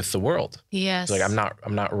with the world. Yes. Like I'm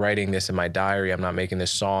not writing this in my diary. I'm not making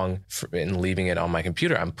this song and leaving it on my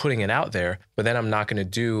computer. I'm putting it out there, but then I'm not going to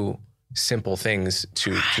do simple things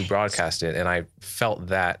to broadcast it. And I felt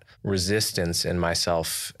that resistance in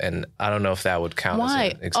myself. And I don't know if that would count as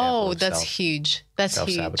an example. Oh, of that's huge. That's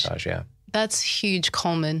huge. Self-sabotage, yeah. That's huge,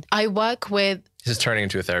 Coleman. I work with... This is turning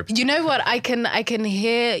into a therapy. You know what? I can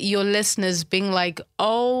hear your listeners being like,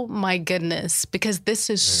 oh my goodness, because this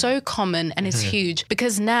is so common and it's huge.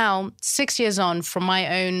 Because now, 6 years on from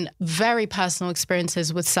my own very personal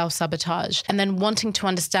experiences with self-sabotage, and then wanting to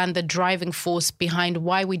understand the driving force behind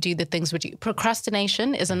why we do the things we do.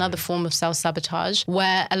 Procrastination is another form of self-sabotage,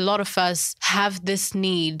 where a lot of us have this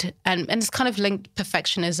need, and it's kind of linked.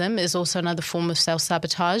 Perfectionism is also another form of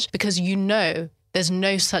self-sabotage, because there's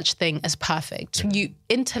no such thing as perfect. You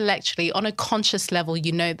intellectually, on a conscious level,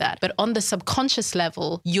 you know that. But on the subconscious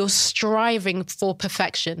level, you're striving for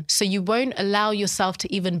perfection. So you won't allow yourself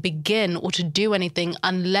to even begin or to do anything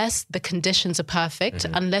unless the conditions are perfect,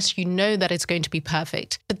 unless you know that it's going to be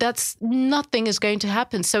perfect. But nothing is going to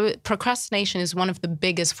happen. So procrastination is one of the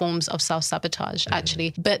biggest forms of self-sabotage,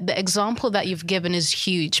 actually. But the example that you've given is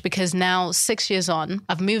huge, because now 6 years on,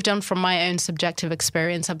 I've moved on from my own subjective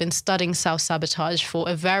experience. I've been studying self-sabotage for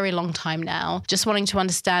a very long time now, just wanting to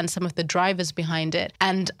understand some of the drivers behind it.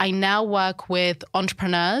 And I now work with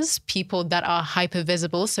entrepreneurs, people that are hyper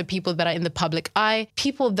visible, so people that are in the public eye,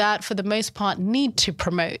 people that for the most part need to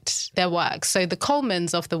promote their work. So the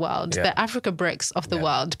Colemans of the world, the Africa Brooks of the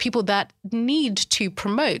world, people that need to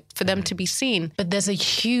promote for them to be seen. But there's a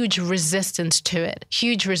huge resistance to it,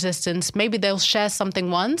 huge resistance. Maybe they'll share something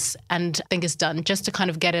once and think it's done, just to kind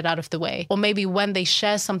of get it out of the way. Or maybe when they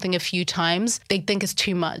share something a few times, they think it's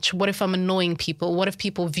too much. What if I'm annoying people? What if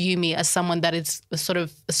people view me as someone that is sort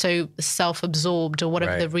of so self-absorbed, or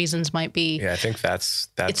whatever the reasons might be? Yeah, I think that's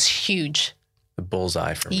it's huge. The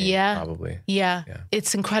bullseye for me, probably. Yeah,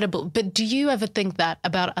 it's incredible. But do you ever think that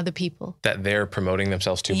about other people? That they're promoting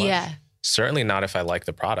themselves too much? Yeah. Certainly not if I like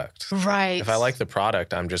the product. Right. If I like the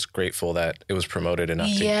product, I'm just grateful that it was promoted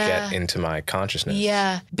enough to get into my consciousness.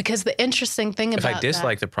 Yeah, because the interesting thing about if I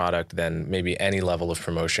dislike the product, then maybe any level of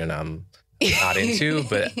promotion I'm not into,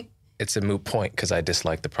 but it's a moot point because I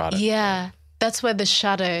dislike the product. Yeah, that's where the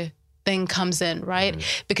shadow thing comes in, right?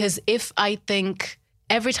 Because if I think...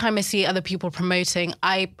 Every time I see other people promoting,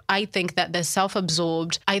 I think that they're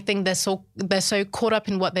self-absorbed. I think they're so caught up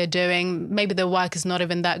in what they're doing. Maybe their work is not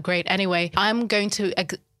even that great anyway. I'm going to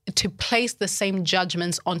place the same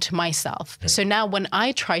judgments onto myself. So now when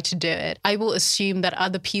I try to do it, I will assume that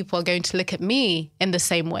other people are going to look at me in the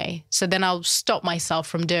same way. So then I'll stop myself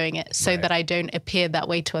from doing it so that I don't appear that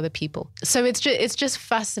way to other people. So it's just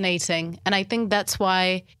fascinating. And I think that's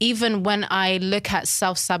why even when I look at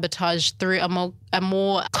self-sabotage through a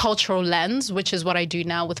more cultural lens, which is what I do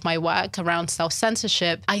now with my work around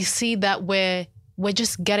self-censorship, I see that we're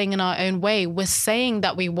just getting in our own way. We're saying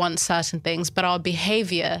that we want certain things, but our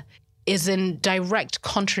behavior is in direct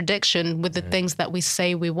contradiction with the things that we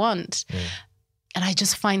say we want. And I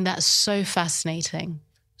just find that so fascinating.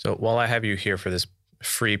 So while I have you here for this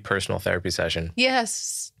free personal therapy session.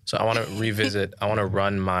 Yes. So I want to revisit, I want to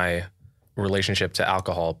run my relationship to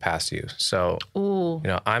alcohol past you. So,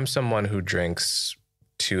 I'm someone who drinks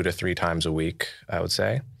 2 to 3 times a week, I would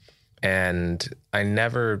say. And I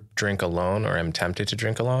never drink alone or am tempted to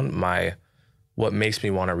drink alone. What makes me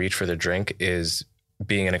want to reach for the drink is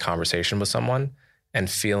being in a conversation with someone and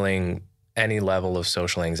feeling any level of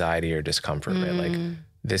social anxiety or discomfort, right? Like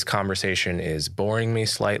this conversation is boring me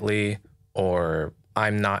slightly, or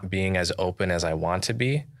I'm not being as open as I want to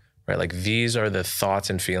be, right? Like these are the thoughts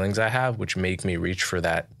and feelings I have, which make me reach for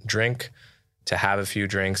that drink, to have a few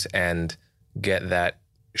drinks and get that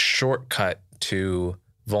shortcut to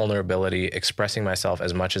vulnerability, expressing myself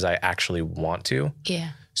as much as I actually want to.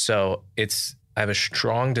 Yeah. So I have a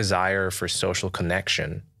strong desire for social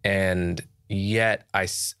connection, and yet I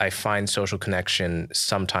find social connection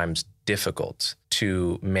sometimes difficult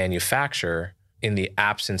to manufacture in the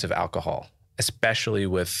absence of alcohol, especially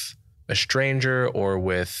with a stranger or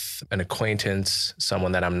with an acquaintance,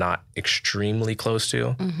 someone that I'm not extremely close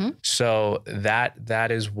to. So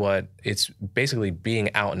that is what it's basically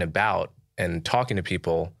being out and about and talking to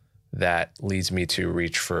people that leads me to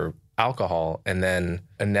reach for alcohol. And then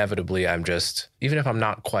inevitably I'm just, even if I'm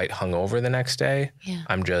not quite hungover the next day,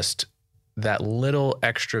 that little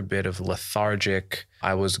extra bit of lethargic,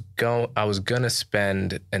 I was going to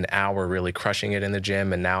spend an hour really crushing it in the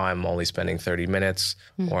gym, and now I'm only spending 30 minutes,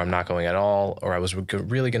 or I'm not going at all, or I was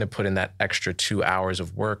really going to put in that extra 2 hours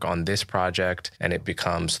of work on this project, and it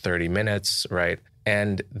becomes 30 minutes, right?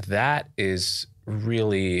 And that is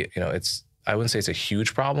really, I wouldn't say it's a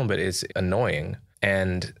huge problem, but it's annoying.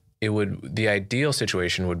 And the ideal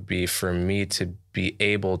situation would be for me to be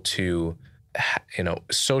able to,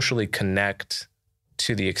 socially connect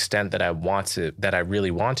to the extent that I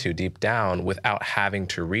really want to deep down, without having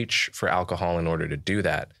to reach for alcohol in order to do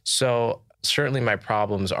that. So certainly my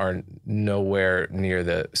problems are nowhere near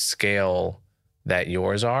the scale that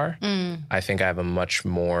yours are. I think I have a much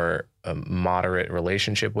more moderate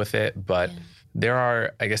relationship with it, but there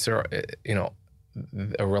are, a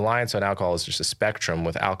reliance on alcohol is just a spectrum,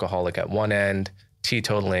 with alcoholic at one end,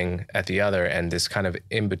 teetotaling at the other, and this kind of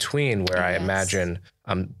in between where I imagine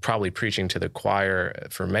I'm probably preaching to the choir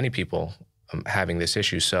for many people having this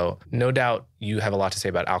issue. So no doubt you have a lot to say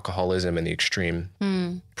about alcoholism and the extreme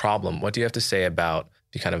problem. What do you have to say about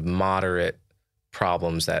the kind of moderate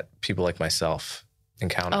problems that people like myself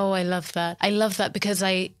encounter? Oh, I love that. I love that because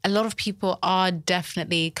a lot of people are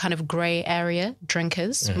definitely kind of gray area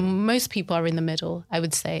drinkers. Most people are in the middle, I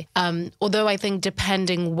would say. Although I think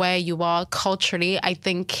depending where you are culturally, I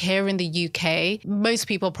think here in the UK, most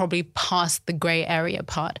people probably past the gray area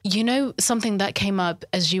part. Something that came up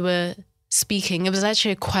as you were speaking, it was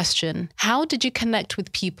actually a question. How did you connect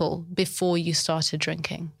with people before you started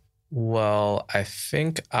drinking? Well, I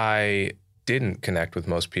think I didn't connect with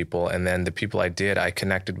most people. And then the people I did, I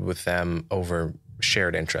connected with them over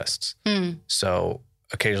shared interests. So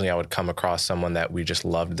occasionally I would come across someone that we just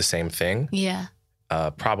loved the same thing. Yeah.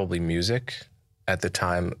 Probably music at the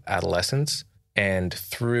time, adolescence. And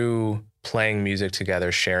through playing music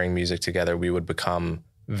together, sharing music together, we would become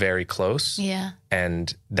very close. Yeah.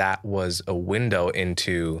 And that was a window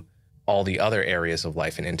into all the other areas of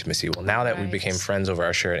life and intimacy. Well, now that we became friends over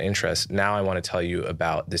our shared interests, now I want to tell you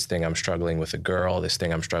about this thing I'm struggling with a girl, this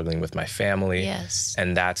thing I'm struggling with my family. Yes.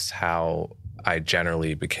 And that's how I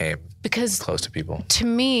generally became close to people. To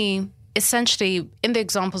me, essentially, in the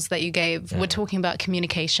examples that you gave, we're talking about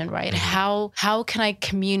communication, right? How can I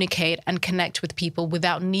communicate and connect with people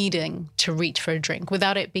without needing to reach for a drink,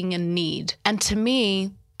 without it being a need? And to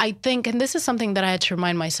me, I think, and this is something that I had to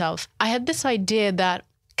remind myself, I had this idea that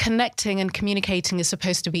connecting and communicating is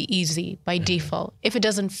supposed to be easy by default. If it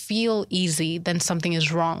doesn't feel easy, then something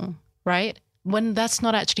is wrong, right? When that's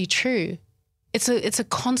not actually true. It's a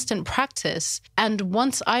constant practice. And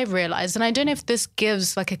once I realized, and I don't know if this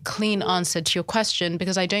gives like a clean answer to your question,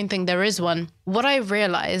 because I don't think there is one. What I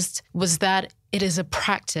realized was that it is a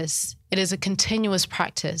practice. It is a continuous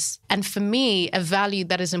practice. And for me, a value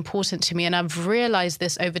that is important to me, and I've realized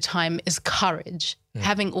this over time, is courage.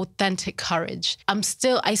 Having authentic courage.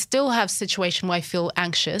 I still have situations where I feel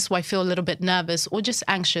anxious, where I feel a little bit nervous or just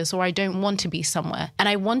anxious, or I don't want to be somewhere. And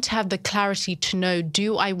I want to have the clarity to know,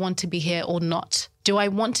 do I want to be here or not? Do I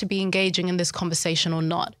want to be engaging in this conversation or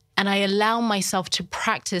not? And I allow myself to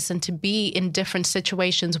practice and to be in different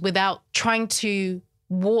situations without trying to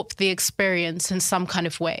warp the experience in some kind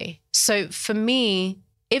of way. So for me,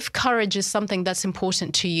 if courage is something that's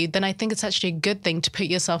important to you, then I think it's actually a good thing to put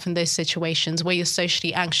yourself in those situations where you're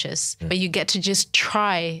socially anxious, but you get to just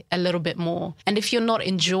try a little bit more. And if you're not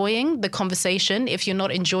enjoying the conversation, if you're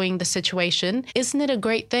not enjoying the situation, isn't it a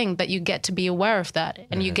great thing that you get to be aware of that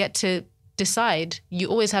and you get to decide? You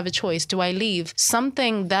always have a choice. Do I leave?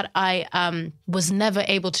 Something that I was never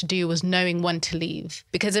able to do was knowing when to leave.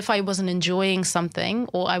 Because if I wasn't enjoying something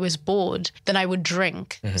or I was bored, then I would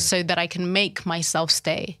drink so that I can make myself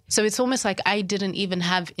stay. So it's almost like I didn't even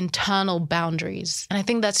have internal boundaries. And I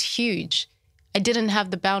think that's huge. I didn't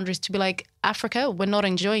have the boundaries to be like, Africa, we're not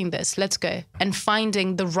enjoying this. Let's go. And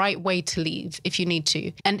finding the right way to leave if you need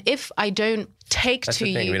to. And if I don't take That's to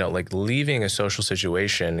the thing, you... like leaving a social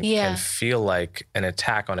situation can feel like an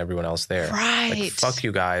attack on everyone else there. Right. Like, fuck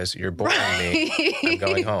you guys, you're boring me, I'm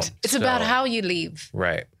going home. It's about how you leave.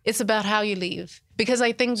 Right. It's about how you leave. Because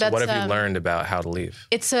I think that's... What have you learned about how to leave?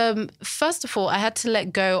 It's, first of all, I had to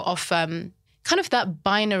let go of kind of that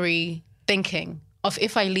binary thinking of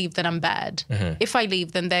if I leave, then I'm bad. If I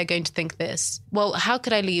leave, then they're going to think this. Well, how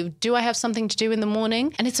could I leave? Do I have something to do in the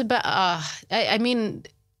morning? And it's about, I mean,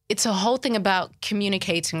 it's a whole thing about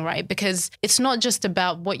communicating, right? Because it's not just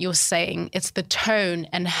about what you're saying, it's the tone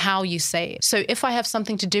and how you say it. So if I have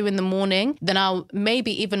something to do in the morning, then I'll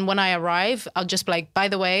maybe even when I arrive, I'll just be like, by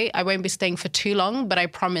the way, I won't be staying for too long, but I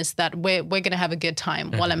promise that we're going to have a good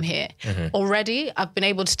time while I'm here. Already, I've been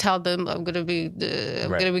able to tell them I'm going to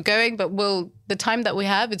be going, but the time that we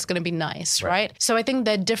have, it's going to be nice, right? So I think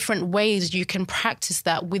there are different ways you can practice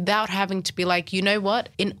that without having to be like, you know what?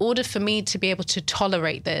 In order for me to be able to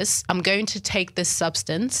tolerate this, I'm going to take this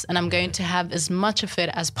substance and I'm going to have as much of it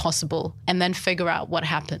as possible and then figure out what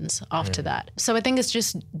happens after that. So I think it's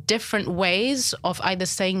just different ways of either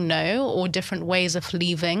saying no or different ways of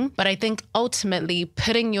leaving. But I think ultimately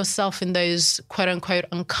putting yourself in those quote unquote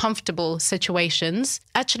uncomfortable situations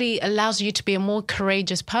actually allows you to be a more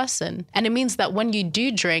courageous person. And it means that when you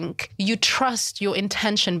do drink, you trust your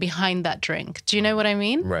intention behind that drink. Do you know what I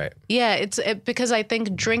mean? Right. Yeah, because I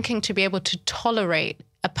think drinking to be able to tolerate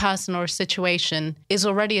a person or a situation is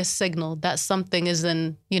already a signal that something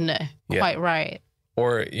isn't, quite right.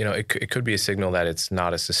 Or, it could be a signal that it's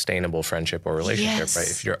not a sustainable friendship or relationship, right?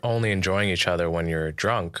 If you're only enjoying each other when you're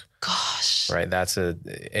drunk, right? That's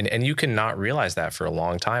and you cannot realize that for a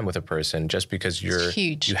long time with a person just because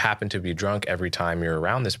you happen to be drunk every time you're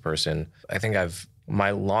around this person. I think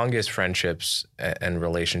my longest friendships and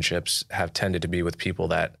relationships have tended to be with people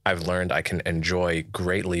that I've learned I can enjoy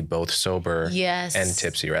greatly, both sober and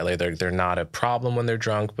tipsy, right? Like they're not a problem when they're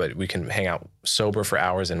drunk, but we can hang out sober for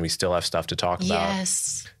hours and we still have stuff to talk about.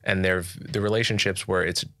 Yes. And the relationships where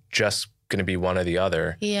it's just going to be one or the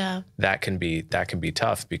other. Yeah. That can be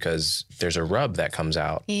tough because there's a rub that comes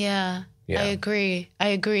out. Yeah. I agree.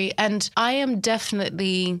 And I am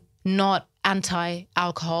definitely not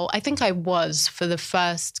anti-alcohol. I think I was for the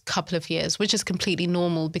first couple of years, which is completely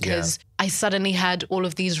normal because I suddenly had all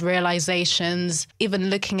of these realizations, even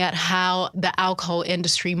looking at how the alcohol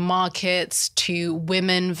industry markets to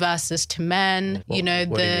women versus to men. What do you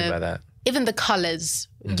mean by that? Even the colors,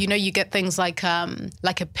 you get things like a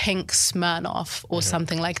pink Smirnoff or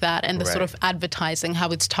something like that. And the sort of advertising, how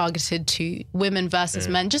it's targeted to women versus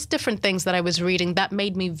men, just different things that I was reading that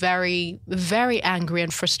made me very, very angry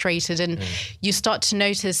and frustrated. And you start to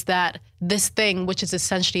notice that this thing, which is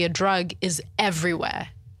essentially a drug, is everywhere.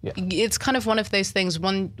 Yeah. It's kind of one of those things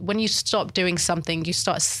when you stop doing something, you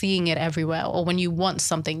start seeing it everywhere. Or when you want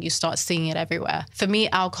something, you start seeing it everywhere. For me,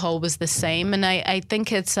 alcohol was the same. And I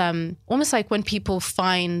think it's almost like when people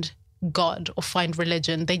find God or find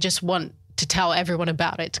religion, they just want to tell everyone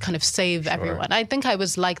about it, to kind of save everyone. I think I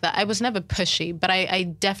was like that. I was never pushy, but I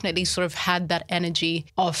definitely sort of had that energy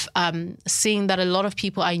of seeing that a lot of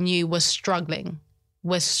people I knew were struggling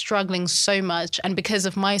so much. And because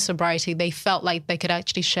of my sobriety, they felt like they could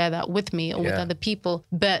actually share that with me or with other people.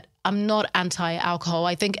 But I'm not anti-alcohol.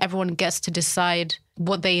 I think everyone gets to decide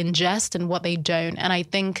what they ingest and what they don't. And I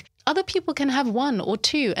think other people can have one or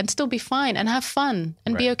two and still be fine and have fun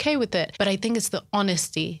and be okay with it. But I think it's the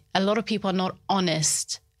honesty. A lot of people are not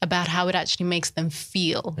honest about how it actually makes them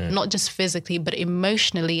feel, not just physically, but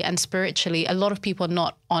emotionally and spiritually. A lot of people are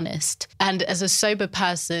not honest. And as a sober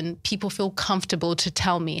person, people feel comfortable to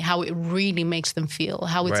tell me how it really makes them feel,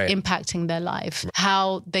 how it's impacting their life,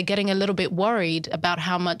 how they're getting a little bit worried about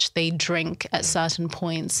how much they drink at certain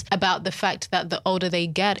points, about the fact that the older they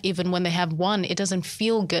get, even when they have one, it doesn't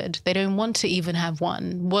feel good. They don't want to even have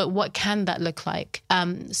one. What can that look like?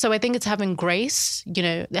 So I think it's having grace,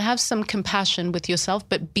 have some compassion with yourself,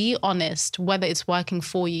 but be honest whether it's working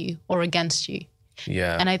for you or against you.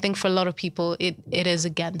 Yeah. And I think for a lot of people, it is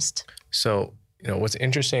against. So, what's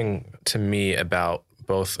interesting to me about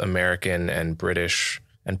both American and British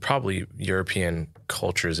and probably European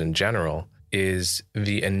cultures in general is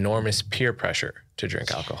the enormous peer pressure to drink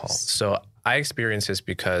alcohol. So I experience this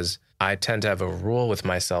because I tend to have a rule with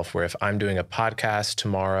myself where if I'm doing a podcast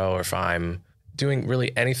tomorrow or if I'm doing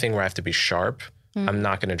really anything where I have to be sharp, I'm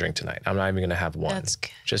not going to drink tonight. I'm not even going to have one. That's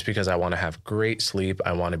good. Just because I want to have great sleep.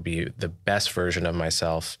 I want to be the best version of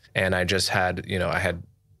myself. And I just had,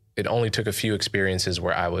 it only took a few experiences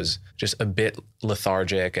where I was just a bit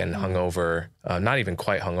lethargic and hungover, not even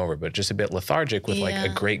quite hungover, but just a bit lethargic with like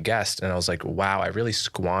a great guest. And I was like, wow, I really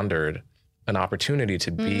squandered an opportunity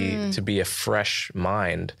to be a fresh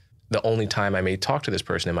mind the only time I may talk to this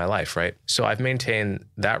person in my life, right? So I've maintained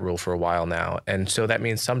that rule for a while now. And so that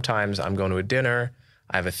means sometimes I'm going to a dinner,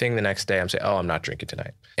 I have a thing the next day, I'm saying, oh, I'm not drinking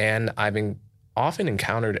tonight. And I've often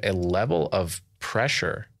encountered a level of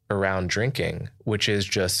pressure around drinking, which is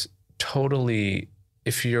just totally,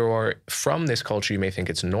 if you're from this culture, you may think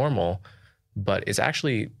it's normal, but it's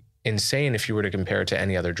actually insane if you were to compare it to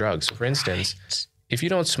any other drugs. For instance, if you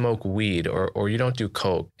don't smoke weed or you don't do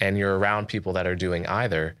coke and you're around people that are doing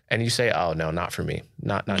either, and you say, oh, no, not for me,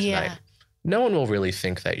 not tonight. No one will really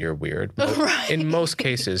think that you're weird. Right. In most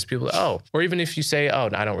cases, people, or even if you say, oh,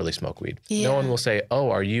 I don't really smoke weed. Yeah. No one will say, oh,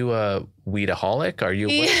 are you a weedaholic? Are you,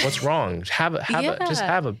 what's wrong? Just have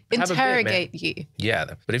a interrogate bit, you. Yeah.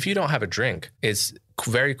 But if you don't have a drink, it's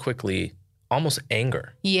very quickly almost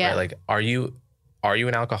anger. Yeah. Right? Like, are you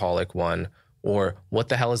an alcoholic, one? Or what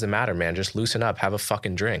the hell does it matter, man? Just loosen up, have a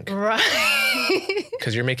fucking drink. Right.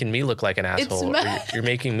 Because you're making me look like an asshole. You're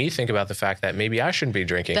making me think about the fact that maybe I shouldn't be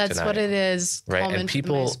drinking tonight. That's what it is. Right. And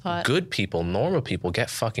people, good people, normal people get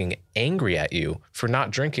fucking angry at you for not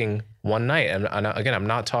drinking one night. And again, I'm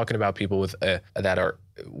not talking about people with that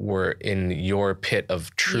were in your pit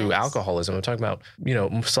of true alcoholism. I'm talking about,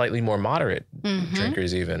 slightly more moderate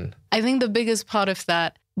drinkers even. I think the biggest part of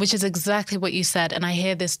that, which is exactly what you said, and I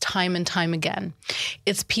hear this time and time again,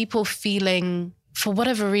 it's people feeling, for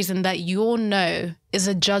whatever reason, that your no is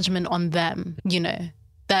a judgment on them,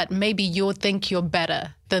 that maybe you'll think you're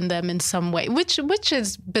better than them in some way, which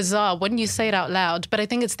is bizarre when you say it out loud. But I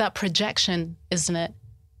think it's that projection, isn't it?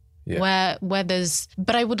 Yeah. Where there's,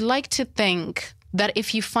 but I would like to think that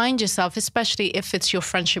if you find yourself, especially if it's your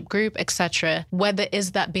friendship group, etc., where there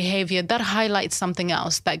is that behavior, that highlights something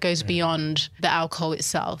else that goes beyond the alcohol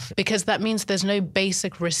itself, because that means there's no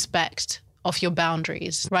basic respect of your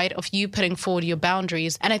boundaries, right? Of you putting forward your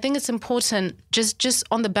boundaries. And I think it's important, just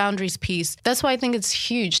on the boundaries piece, that's why I think it's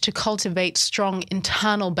huge to cultivate strong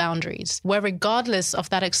internal boundaries, where regardless of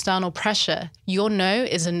that external pressure, your no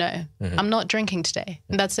is a no. I'm not drinking today.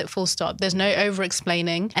 And that's it, full stop. There's no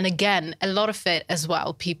over-explaining. And again, a lot of it as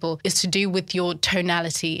well, people, is to do with your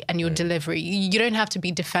tonality and your delivery. You don't have to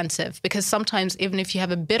be defensive, because sometimes even if you have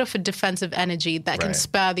a bit of a defensive energy, that can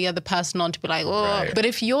spur the other person on to be like, oh. But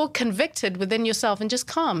if you're convicted within yourself and just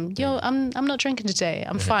calm, I'm not drinking today,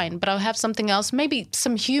 I'm fine, but I'll have something else, maybe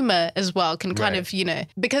some humor as well can kind of,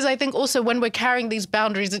 because I think also when we're carrying these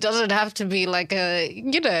boundaries, it doesn't have to be like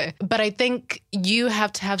but I think you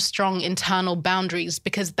have to have strong internal boundaries,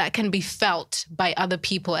 because that can be felt by other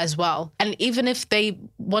people as well. And even if they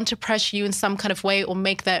want to pressure you in some kind of way or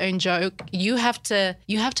make their own joke, you have to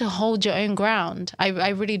hold your own ground. I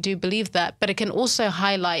really do believe that. But it can also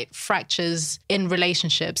highlight fractures in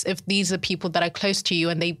relationships if these are people that are close to you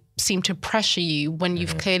and they seem to pressure you when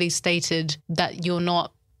you've clearly stated that you're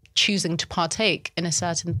not choosing to partake in a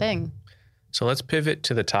certain thing. So let's pivot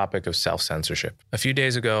to the topic of self-censorship. A few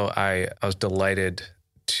days ago, I was delighted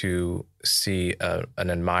to see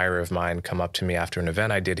an admirer of mine come up to me after an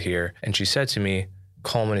event I did here. And she said to me,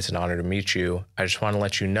 Coleman, it's an honor to meet you. I just want to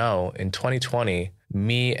let you know, in 2020,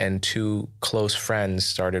 me and two close friends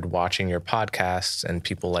started watching your podcasts, and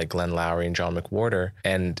people like Glenn Lowry and John McWhorter.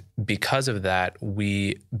 And because of that,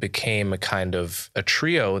 we became a kind of a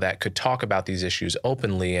trio that could talk about these issues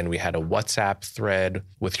openly. And we had a WhatsApp thread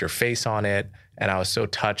with your face on it. And I was so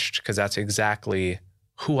touched, because that's exactly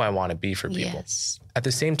who I want to be for people. Yes. At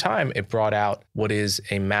the same time, it brought out what is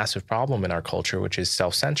a massive problem in our culture, which is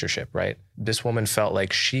self-censorship, right? This woman felt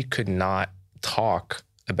like she could not talk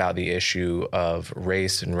about the issue of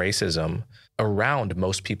race and racism around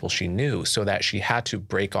most people she knew, so that she had to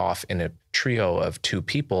break off in a trio of two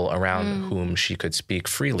people around whom she could speak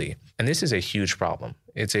freely. And this is a huge problem.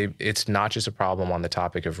 It's not just a problem on the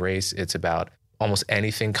topic of race. It's about almost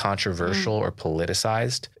anything controversial or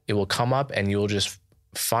politicized. It will come up and you'll just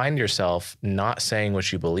find yourself not saying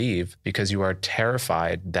what you believe, because you are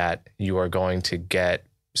terrified that you are going to get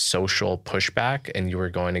social pushback and you are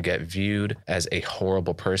going to get viewed as a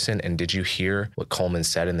horrible person. And did you hear what Coleman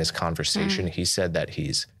said in this conversation? He said that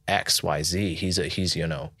he's XYZ.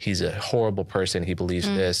 He's a horrible person. He believes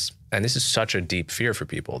this. And this is such a deep fear for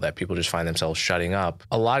people, that people just find themselves shutting up.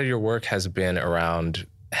 A lot of your work has been around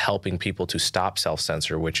helping people to stop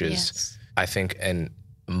self-censor, which is, I think, an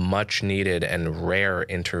much needed and rare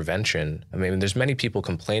intervention. I mean, there's many people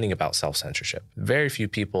complaining about self-censorship. Very few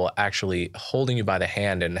people actually holding you by the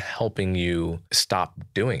hand and helping you stop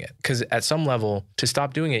doing it. Because at some level, to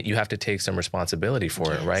stop doing it, you have to take some responsibility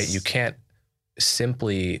for it, right? You can't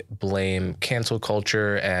simply blame cancel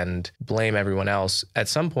culture and blame everyone else. At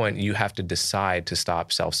some point, you have to decide to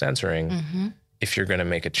stop self-censoring if you're going to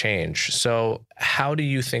make a change. So how do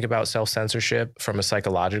you think about self-censorship from a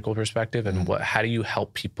psychological perspective, and how do you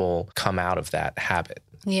help people come out of that habit?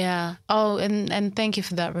 Yeah. Oh, and thank you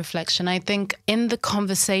for that reflection. I think in the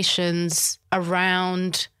conversations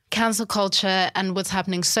around cancel culture and what's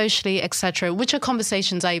happening socially, etc., which are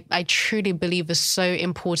conversations I truly believe are so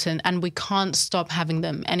important, and we can't stop having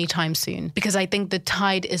them anytime soon, because I think the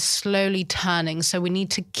tide is slowly turning. So we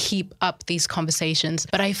need to keep up these conversations.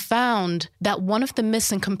 But I found that one of the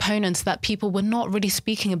missing components that people were not really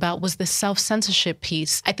speaking about was the self-censorship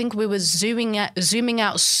piece. I think we were zooming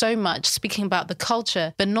out so much, speaking about the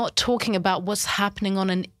culture, but not talking about what's happening on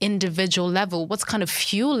an individual level, what's kind of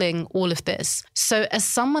fueling all of this. So as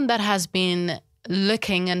someone that has been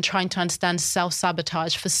looking and trying to understand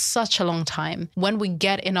self-sabotage for such a long time, when we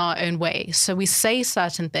get in our own way, so we say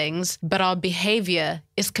certain things, but our behavior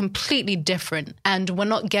is completely different and we're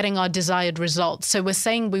not getting our desired results. So we're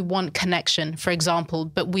saying we want connection, for example,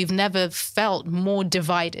 but we've never felt more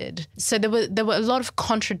divided. So there were a lot of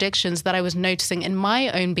contradictions that I was noticing in my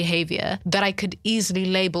own behavior that I could easily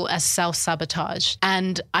label as self-sabotage.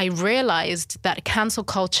 And I realized that cancel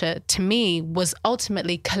culture to me was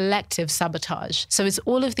ultimately collective sabotage. So it's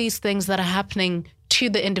all of these things that are happening to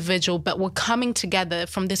the individual, but we're coming together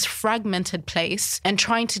from this fragmented place and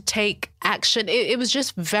trying to take action. It was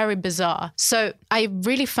just very bizarre. So I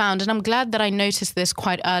really found, and I'm glad that I noticed this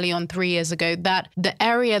quite early on 3 years ago, that the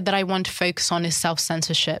area that I want to focus on is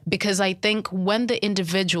self-censorship. Because I think when the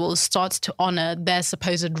individual starts to honor their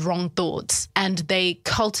supposed wrong thoughts and they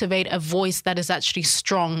cultivate a voice that is actually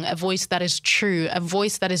strong, a voice that is true, a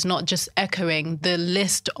voice that is not just echoing the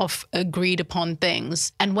list of agreed upon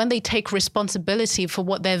things, and when they take responsibility for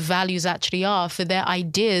what their values actually are, for their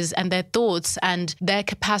ideas and their thoughts and their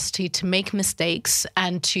capacity to make mistakes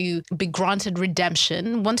and to be granted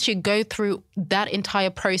redemption, once you go through that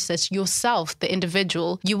entire process yourself, the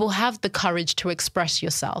individual, you will have the courage to express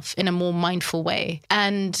yourself in a more mindful way.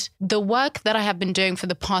 And the work that I have been doing for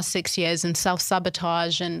the past 6 years in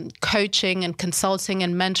self-sabotage and coaching and consulting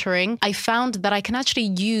and mentoring, I found that I can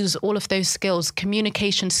actually use all of those skills,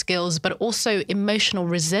 communication skills, but also emotional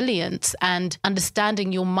resilience and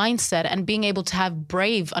understanding your mindset and being able to have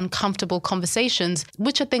brave, uncomfortable conversations,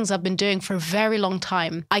 which are things I've been doing for a very long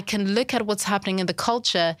time. I can look at what's happening in the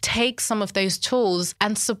culture, take some of those tools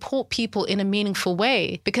and support people in a meaningful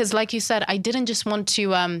way. Because like you said, I didn't just want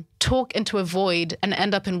to talk into a void and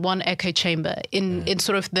end up in one echo chamber in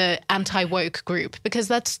sort of the anti-woke group, because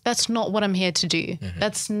that's not what I'm here to do.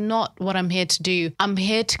 That's not what I'm here to do. I'm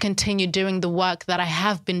here to continue doing the work that I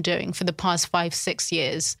have been doing for the past 5-6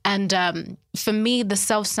 years. And for me, the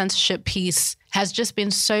self-censorship piece has just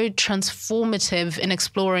been so transformative in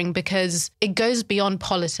exploring, because it goes beyond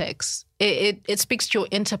politics. It speaks to your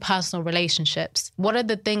interpersonal relationships. What are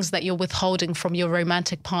the things that you're withholding from your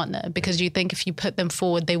romantic partner because you think if you put them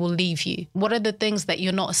forward, they will leave you? What are the things that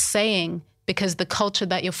you're not saying because the culture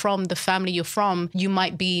that you're from, the family you're from, you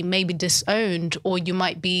might be maybe disowned or you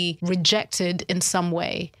might be rejected in some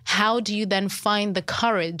way? How do you then find the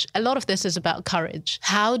courage? A lot of this is about courage.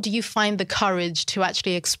 How do you find the courage to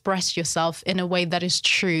actually express yourself in a way that is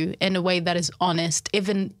true, in a way that is honest,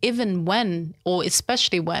 even when, or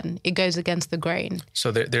especially when, it goes against the grain?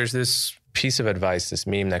 So there's this piece of advice, this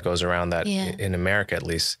meme that goes around that in America at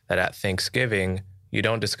least, that at Thanksgiving, you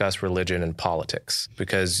don't discuss religion and politics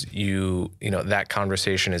because you know, that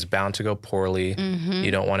conversation is bound to go poorly.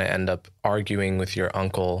 You don't want to end up arguing with your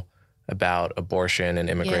uncle about abortion and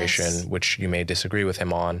immigration, which you may disagree with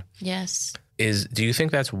him on. Yes. Do you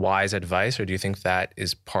think that's wise advice, or do you think that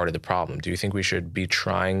is part of the problem? Do you think we should be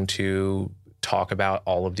trying to talk about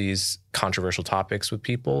all of these controversial topics with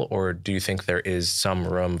people, or do you think there is some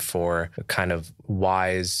room for a kind of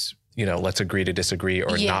wise, you know, let's agree to disagree,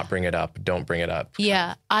 or not bring it up, don't bring it up?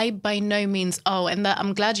 Yeah, I by no means,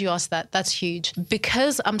 I'm glad you asked that. That's huge.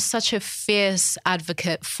 Because I'm such a fierce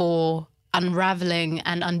advocate for unraveling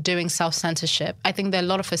and undoing self-censorship, I think there are a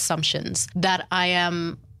lot of assumptions that I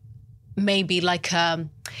am maybe like a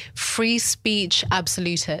free speech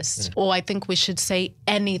absolutist, or I think we should say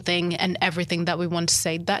anything and everything that we want to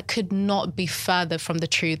say. That could not be further from the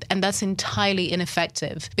truth. And that's entirely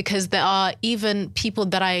ineffective, because there are even people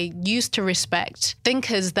that I used to respect,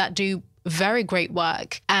 thinkers that do very great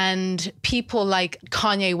work, and people like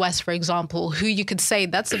Kanye West, for example, who you could say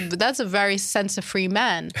that's a very censor-free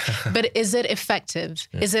man. But is it effective?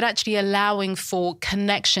 Is it actually allowing for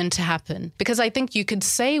connection to happen? Because I think you could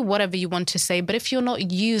say whatever you want to say, but if you're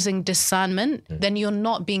not using discernment, then you're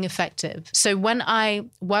not being effective. So when I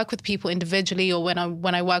work with people individually, or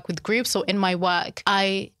when I work with groups, or in my work,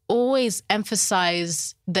 I always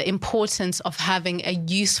emphasize the importance of having a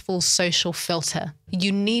useful social filter.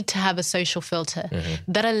 You need to have a social filter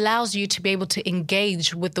that allows you to be able to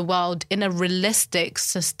engage with the world in a realistic,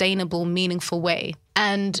 sustainable, meaningful way.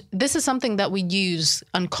 And this is something that we use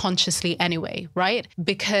unconsciously anyway, right?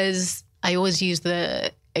 Because I always use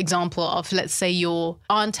the example of, let's say your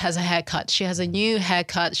aunt has a haircut. She has a new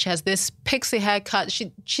haircut. She has this pixie haircut.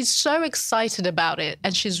 She's so excited about it.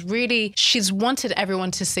 And she's wanted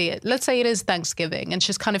everyone to see it. Let's say it is Thanksgiving and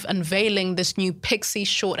she's kind of unveiling this new pixie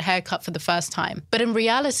short haircut for the first time. But in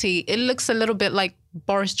reality, it looks a little bit like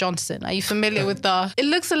Boris Johnson. Are you familiar with it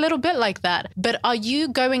looks a little bit like that. But are you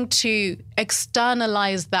going to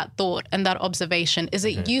externalize that thought and that observation? Is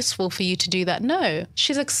it useful for you to do that? No.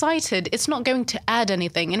 She's excited. It's not going to add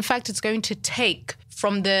anything. In fact, it's going to take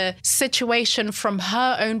from the situation, from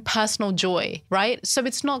her own personal joy, right? So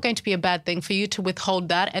it's not going to be a bad thing for you to withhold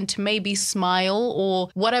that and to maybe smile or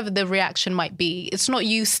whatever the reaction might be. It's not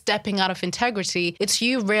you stepping out of integrity. It's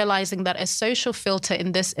you realizing that a social filter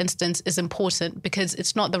in this instance is important because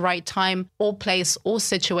it's not the right time or place or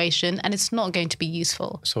situation, and it's not going to be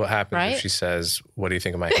useful. So what happens if she says, what do you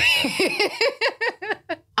think of my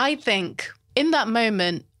haircut? I think in that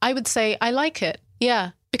moment, I would say, I like it.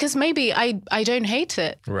 Yeah. Because maybe I don't hate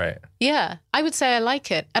it. Right. Yeah. I would say I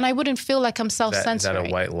like it. And I wouldn't feel like I'm self-censoring. Is that a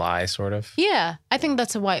white lie, sort of? Yeah. I think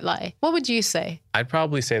that's a white lie. What would you say? I'd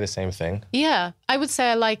probably say the same thing. Yeah. I would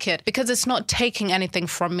say I like it because it's not taking anything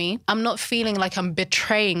from me. I'm not feeling like I'm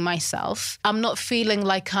betraying myself. I'm not feeling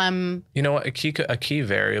like I'm... You know what? A key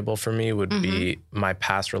variable for me would be my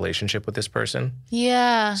past relationship with this person.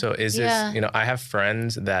 Yeah. So is this... I have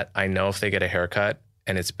friends that I know if they get a haircut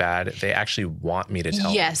and it's bad, they actually want me to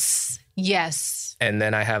tell them. Yes. And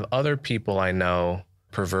then I have other people I know,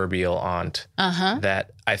 proverbial aunt, that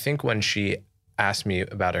I think when she asked me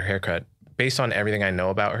about her haircut, based on everything I know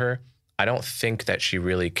about her, I don't think that she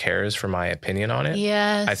really cares for my opinion on it.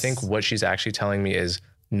 Yes. I think what she's actually telling me is,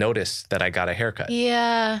 notice that I got a haircut.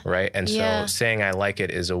 Yeah. Right? And so saying I like it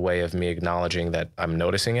is a way of me acknowledging that I'm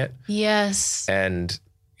noticing it. Yes. And...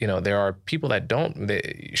 there are people that don't,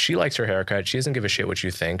 she likes her haircut. She doesn't give a shit what you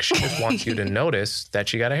think. She just wants you to notice that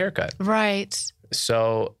she got a haircut. Right.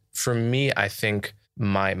 So for me, I think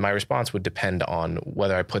my response would depend on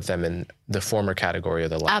whether I put them in the former category or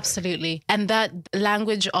the latter. Absolutely. And that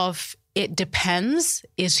language of it depends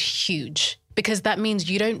is huge. Because that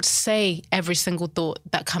means you don't say every single thought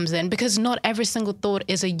that comes in, because not every single thought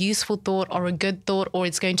is a useful thought or a good thought, or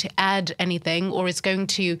it's going to add anything, or it's going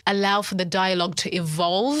to allow for the dialogue to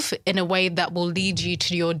evolve in a way that will lead you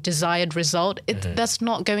to your desired result. That's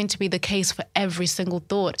not going to be the case for every single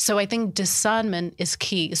thought. So I think discernment is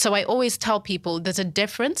key. So I always tell people there's a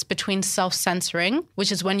difference between self-censoring,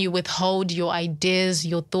 which is when you withhold your ideas,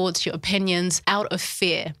 your thoughts, your opinions out of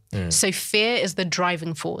fear. So fear is the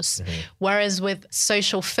driving force. Whereas with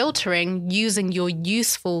social filtering, using your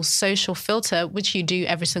useful social filter, which you do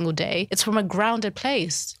every single day, it's from a grounded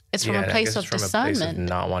place. It's from a place of discernment. From a place of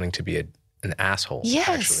not wanting to be an asshole,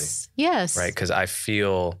 actually. Yes. Right? Because I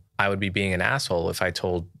feel I would be being an asshole if I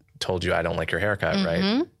told you I don't like your haircut,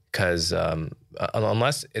 right? Because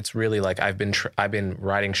unless it's really like I've been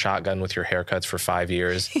riding shotgun with your haircuts for 5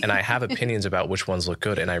 years and I have opinions about which ones look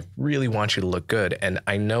good and I really want you to look good and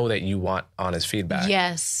I know that you want honest feedback.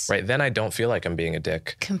 Yes. Right? Then I don't feel like I'm being a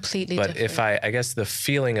dick. Completely different. But if I guess the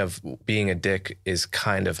feeling of being a dick is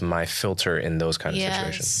kind of my filter in those kind of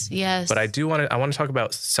situations. Yes. But I want to talk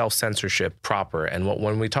about self-censorship proper. And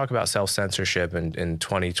when we talk about self-censorship in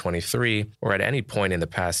 2023 or at any point in the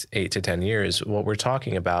past 8 to 10 years, what we're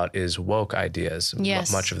talking about is woke ideas.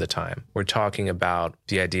 Much of the time. We're talking about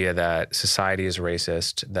the idea that society is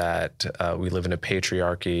racist, that we live in a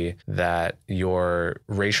patriarchy, that your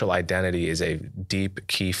racial identity is a deep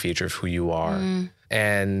key feature of who you are.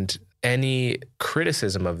 And any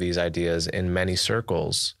criticism of these ideas in many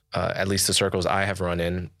circles, at least the circles I have run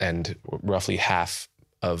in, and roughly half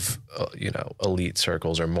of elite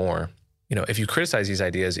circles or more, if you criticize these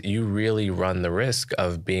ideas, you really run the risk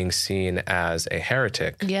of being seen as a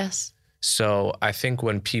heretic. Yes. So I think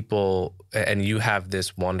when people, and you have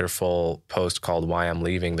this wonderful post called Why I'm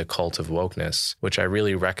Leaving, the Cult of Wokeness, which I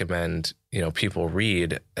really recommend, people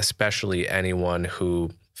read, especially anyone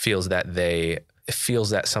who feels that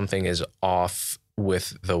something is off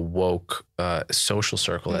with the woke social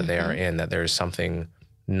circle that they are in, that there's something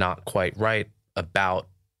not quite right about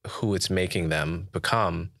who it's making them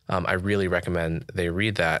become. I really recommend they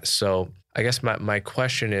read that. So I guess my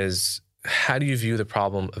question is, how do you view the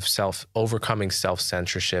problem of overcoming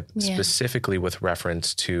self-censorship, specifically with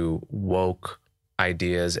reference to woke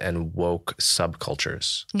ideas and woke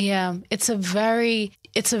subcultures? Yeah, it's a very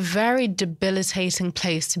debilitating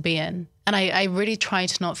place to be in. And I really try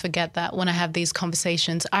to not forget that when I have these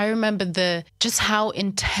conversations. I remember just how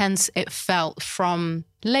intense it felt from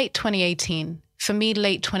late 2018, for me,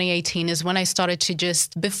 late 2018 is when I started to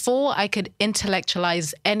just, before I could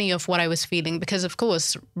intellectualize any of what I was feeling, because of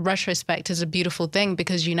course, retrospect is a beautiful thing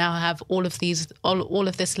because you now have all of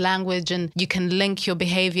this language and you can link your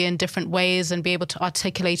behavior in different ways and be able to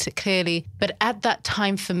articulate it clearly. But at that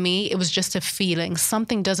time for me, it was just a feeling.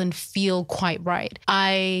 Something doesn't feel quite right.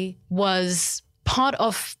 I was part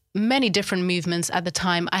of many different movements at the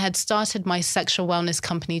time. I had started my sexual wellness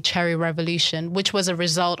company, Cherry Revolution, which was a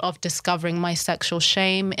result of discovering my sexual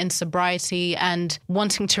shame in sobriety and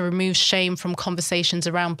wanting to remove shame from conversations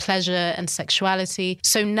around pleasure and sexuality.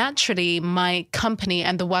 So naturally, my company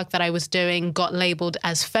and the work that I was doing got labeled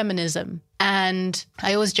as feminism. And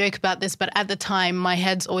I always joke about this, but at the time, my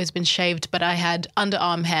head's always been shaved, but I had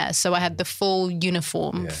underarm hair. So I had the full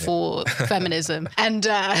uniform for feminism. And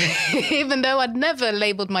even though I'd never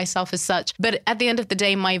labeled myself as such, but at the end of the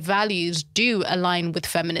day, my values do align with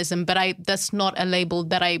feminism, but that's not a label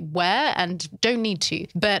that I wear and don't need to.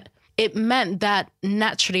 But it meant that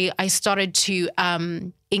naturally I started to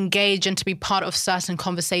engage and to be part of certain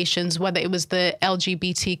conversations, whether it was the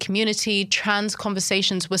LGBT community, trans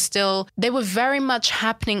conversations they were very much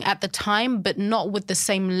happening at the time, but not with the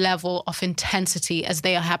same level of intensity as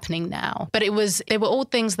they are happening now. But they were all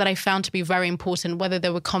things that I found to be very important, whether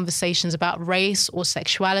there were conversations about race or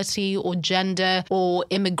sexuality or gender or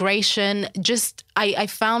immigration. I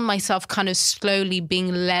found myself kind of slowly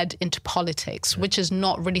being led into politics, which is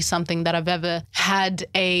not really something that I've ever had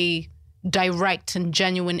a direct and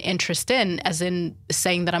genuine interest in, as in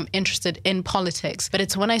saying that I'm interested in politics. But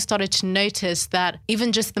it's when I started to notice that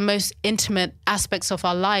even just the most intimate aspects of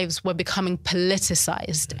our lives were becoming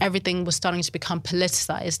politicized. Everything was starting to become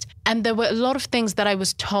politicized. And there were a lot of things that I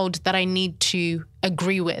was told that I need to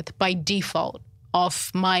agree with by default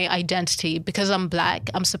of my identity. Because I'm Black,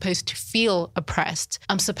 I'm supposed to feel oppressed.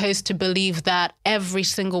 I'm supposed to believe that every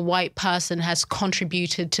single white person has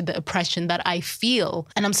contributed to the oppression that I feel.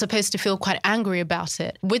 And I'm supposed to feel quite angry about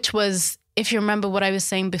it, which was, if you remember what I was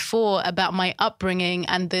saying before about my upbringing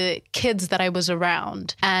and the kids that I was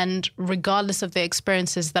around, and regardless of the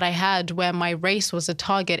experiences that I had where my race was a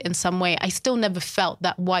target in some way, I still never felt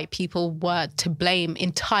that white people were to blame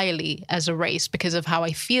entirely as a race because of how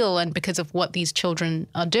I feel and because of what these children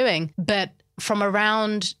are doing. But from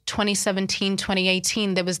around 2017,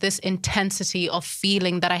 2018, there was this intensity of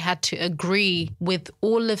feeling that I had to agree with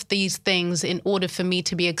all of these things in order for me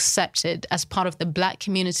to be accepted as part of the Black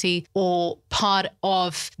community or part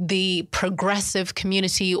of the progressive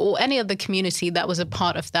community or any other community that was a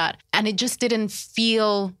part of that. And it just didn't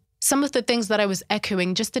feel, some of the things that I was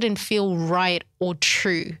echoing just didn't feel right or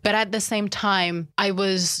true. But at the same time, I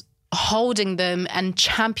was holding them and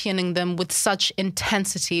championing them with such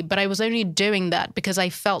intensity. But I was only doing that because I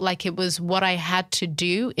felt like it was what I had to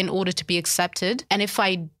do in order to be accepted. And if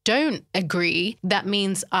I don't agree, that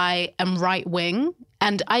means I am right wing.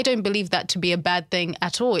 And I don't believe that to be a bad thing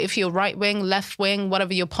at all. If you're right wing, left wing,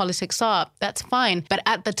 whatever your politics are, that's fine. But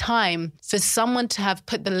at the time, for someone to have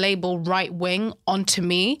put the label right wing onto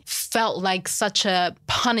me felt like such a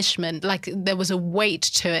punishment, like there was a weight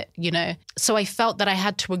to it, you know? So I felt that I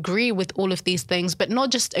had to agree with all of these things, but not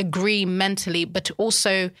just agree mentally, but to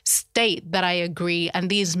also state that I agree, and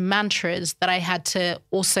these mantras that I had to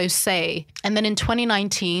also say. And then in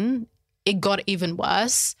 2019, it got even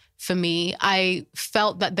worse. For me, I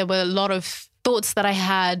felt that there were a lot of thoughts that I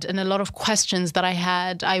had and a lot of questions that I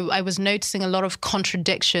had. I was noticing a lot of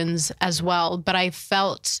contradictions as well, but I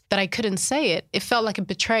felt that I couldn't say it. It felt like a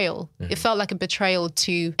betrayal. It felt like a betrayal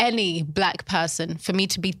to any Black person for me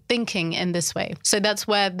to be thinking in this way. So that's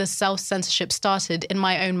where the self-censorship started in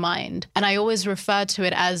my own mind. And I always refer to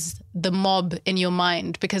it as the mob in your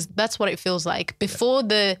mind, because that's what it feels like. Before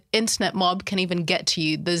the internet mob can even get to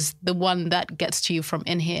you, there's the one that gets to you from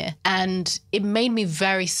in here. And it made me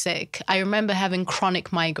very sick. I remember having chronic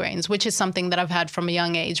migraines, which is something that I've had from a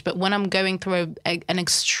young age. But when I'm going through an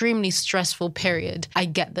extremely stressful period, I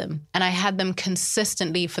get them. And I had them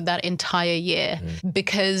consistently for that entire year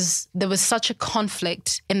because there was such a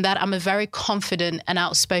conflict in that I'm a very confident and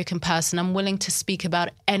outspoken person. I'm willing to speak about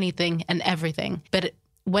anything and everything. But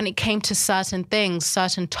when it came to certain things,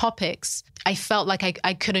 certain topics, I felt like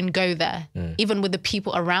I couldn't go there, even with the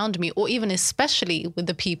people around me, or even especially with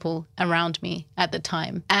the people around me at the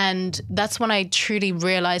time. And that's when I truly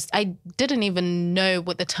realized I didn't even know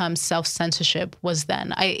what the term self-censorship was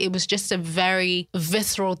then. It was just a very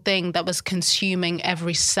visceral thing that was consuming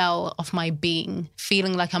every cell of my being,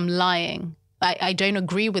 feeling like I'm lying I don't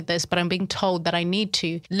agree with this, but I'm being told that I need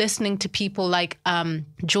to. Listening to people like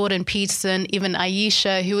Jordan Peterson, even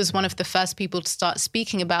Aisha, who was one of the first people to start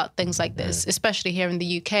speaking about things like this, especially here in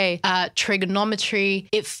the UK, trigonometry,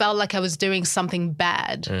 it felt like I was doing something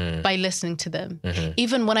bad by listening to them.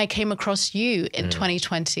 Even when I came across you in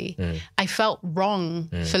 2020, I felt wrong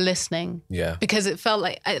for listening. Yeah. Because it felt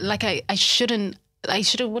like I shouldn't,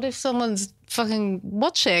 what if someone's fucking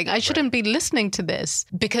watching? I shouldn't be listening to this,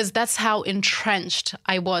 because that's how entrenched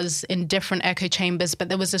I was in different echo chambers. But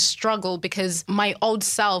there was a struggle because my old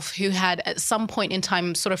self, who had at some point in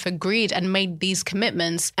time sort of agreed and made these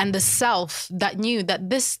commitments, and the self that knew that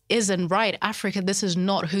this isn't right. Africa, this is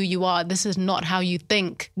not who you are. This is not how you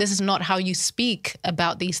think. This is not how you speak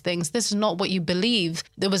about these things. This is not what you believe.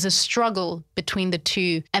 There was a struggle between the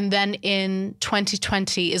two. And then in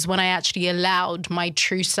 2020 is when I actually allowed my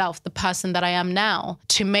true self, the person that I am now,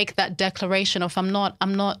 to make that declaration of I'm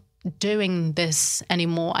not doing this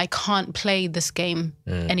anymore. I can't play this game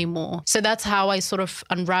anymore. So that's how I sort of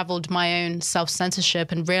unraveled my own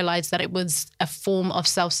self-censorship and realized that it was a form of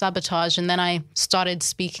self-sabotage. And then I started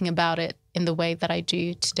speaking about it in the way that I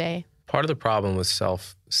do today. Part of the problem with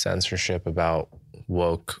self-censorship about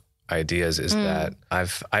woke ideas is that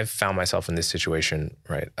I've found myself in this situation,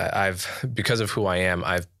 right? Because of who I am,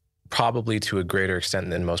 I've probably to a greater extent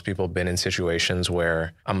than most people been in situations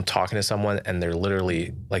where I'm talking to someone and they're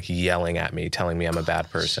literally like yelling at me, telling me I'm a bad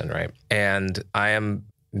person, right? And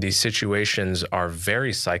these situations are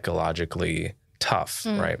very psychologically tough,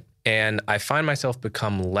 right? And I find myself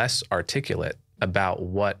become less articulate about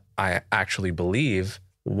what I actually believe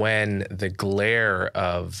when the glare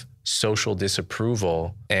of social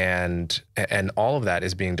disapproval and all of that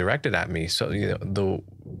is being directed at me. So,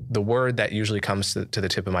 the word that usually comes to the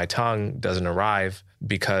tip of my tongue doesn't arrive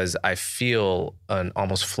because I feel an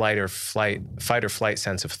almost fight or flight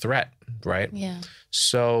sense of threat, right? Yeah.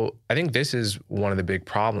 So I think this is one of the big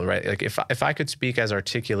problems, right? Like if I could speak as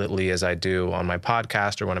articulately as I do on my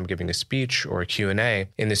podcast or when I'm giving a speech or a Q&A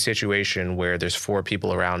in this situation where there's 4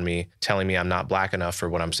 people around me telling me I'm not black enough for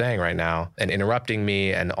what I'm saying right now and interrupting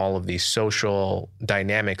me and all of these social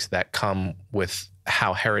dynamics that come with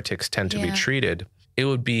how heretics tend to be treated, it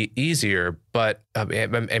would be easier. But I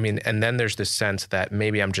mean, and then there's this sense that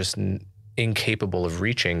maybe I'm just incapable of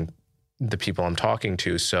reaching the people I'm talking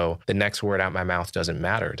to. So the next word out my mouth doesn't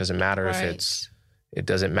matter. It doesn't matter it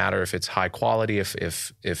doesn't matter if it's high quality, if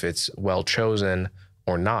it's well chosen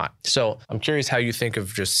or not. So I'm curious how you think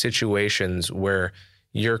of just situations where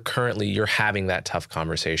you're having that tough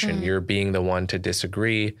conversation. You're being the one to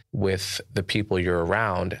disagree with the people you're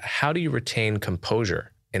around. How do you retain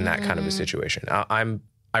composure in that kind of a situation? I'm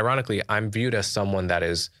viewed as someone that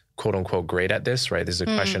is quote unquote great at this, right? This is a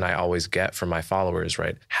question I always get from my followers,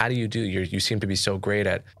 right? How do you seem to be so great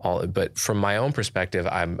at all, but from my own perspective,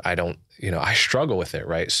 I struggle with it,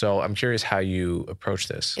 right? So I'm curious how you approach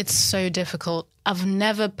this. It's so difficult. I've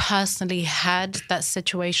never personally had that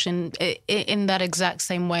situation in that exact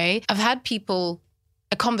same way. I've had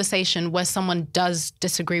a conversation where someone does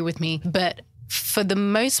disagree with me, but for the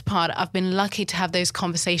most part, I've been lucky to have those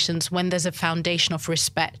conversations when there's a foundation of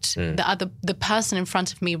respect. The person in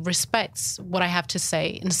front of me respects what I have to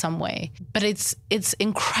say in some way. But it's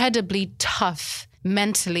incredibly tough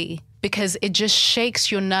mentally because it just shakes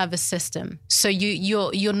your nervous system. So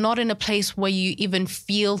you're not in a place where you even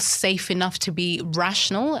feel safe enough to be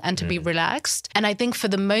rational and to be relaxed. And I think for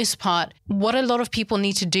the most part, what a lot of people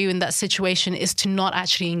need to do in that situation is to not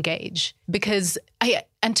actually engage. Because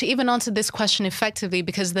and to even answer this question effectively,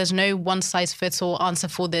 because there's no one-size-fits-all answer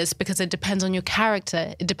for this, because it depends on your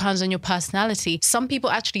character. It depends on your personality. Some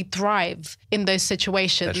people actually thrive in those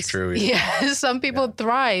situations. That's true. Yeah, some people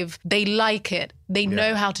thrive. They like it. They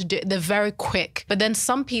know how to do it. They're very quick. But then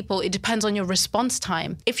some people, it depends on your response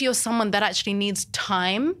time. If you're someone that actually needs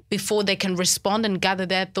time before they can respond and gather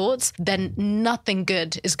their thoughts, then nothing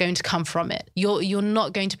good is going to come from it. You're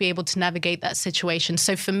not going to be able to navigate that situation.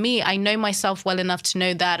 So for me, I know myself well enough to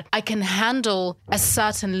know that I can handle a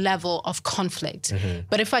certain level of conflict.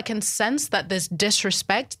 But if I can sense that there's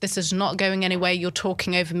disrespect, this is not going anywhere, you're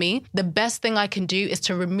talking over me, the best thing I can do is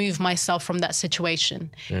to remove myself from that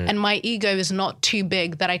situation. And my ego is not too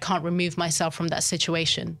big that I can't remove myself from that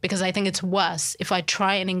situation, because I think it's worse if I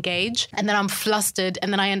try and engage and then I'm flustered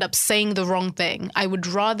and then I end up saying the wrong thing. I would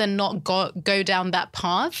rather not go down that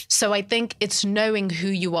path. So I think it's knowing who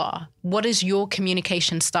you are. What is your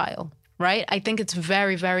communication style? Right? I think it's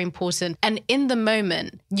very, very important. And in the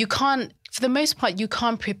moment, for the most part, you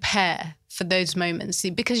can't prepare for those moments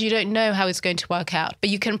because you don't know how it's going to work out. But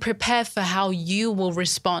you can prepare for how you will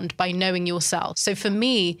respond by knowing yourself. So for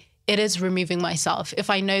me, it is removing myself. If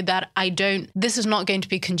I know that this is not going to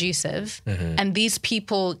be conducive, and these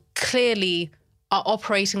people clearly are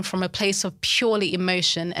operating from a place of purely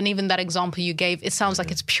emotion. And even that example you gave, it sounds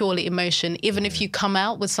like it's purely emotion. Even if you come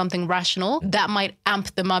out with something rational, that might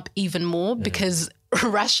amp them up even more because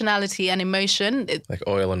rationality and emotion. Like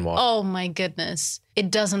oil and water. Oh my goodness. It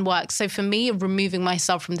doesn't work. So for me, removing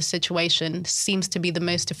myself from the situation seems to be the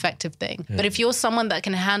most effective thing. But if you're someone that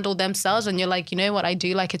can handle themselves and you're like, you know what, I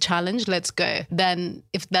do like a challenge, let's go. Then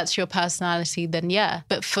if that's your personality, then yeah.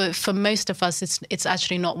 But for most of us, it's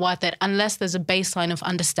actually not worth it unless there's a baseline of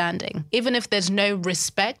understanding. Even if there's no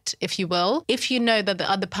respect, if you will, if you know that the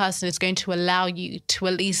other person is going to allow you to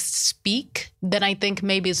at least speak, then I think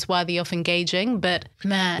maybe it's worthy of engaging. But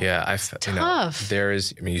man, yeah, tough. There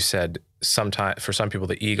is, you said, sometimes for some people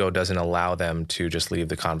the ego doesn't allow them to just leave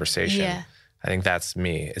the conversation. Yeah. I think that's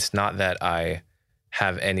me. It's not that I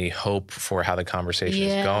have any hope for how the conversation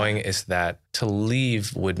is going. It's that to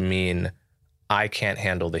leave would mean I can't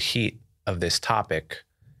handle the heat of this topic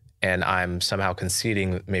and I'm somehow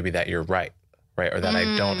conceding maybe that you're right? Or that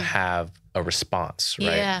I don't have a response,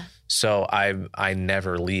 right? Yeah. So I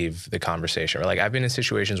never leave the conversation. Or like I've been in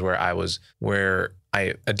situations where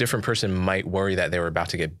a different person might worry that they were about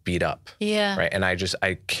to get beat up. Yeah. Right. And I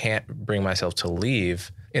can't bring myself to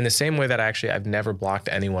leave in the same way that I've never blocked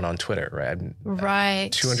anyone on Twitter. Right.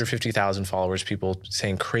 250,000 followers, people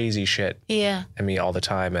saying crazy shit at me all the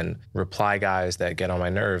time and reply guys that get on my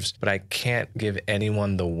nerves. But I can't give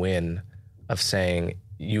anyone the win of saying,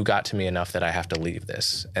 you got to me enough that I have to leave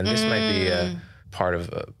this. And this might be a part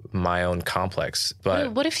of my own complex.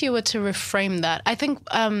 But what if you were to reframe that? I think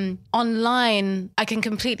online, I can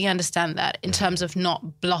completely understand that in terms of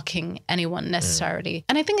not blocking anyone necessarily.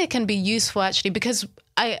 And I think it can be useful actually because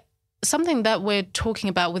something that we're talking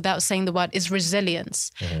about without saying the word is resilience.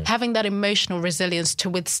 Having that emotional resilience to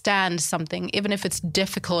withstand something, even if it's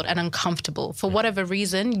difficult and uncomfortable. For whatever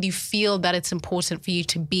reason, you feel that it's important for you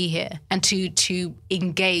to be here and to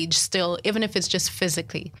engage still, even if it's just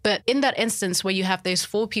physically. But in that instance where you have those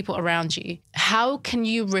 4 people around you, how can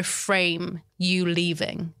you reframe you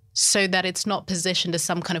leaving so that it's not positioned as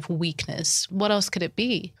some kind of weakness? What else could it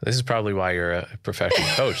be? This is probably why you're a professional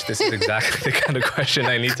coach. This is exactly the kind of question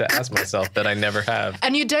I need to ask myself that I never have.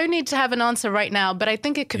 And you don't need to have an answer right now, but I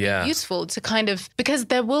think it could be useful to because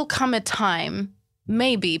there will come a time,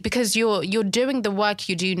 maybe, because you're doing the work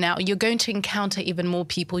you do now, you're going to encounter even more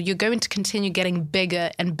people. You're going to continue getting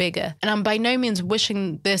bigger and bigger. And I'm by no means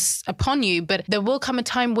wishing this upon you, but there will come a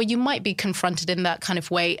time where you might be confronted in that kind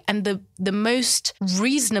of way. And the most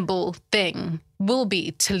reasonable thing will be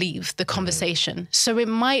to leave the conversation. So it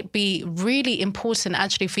might be really important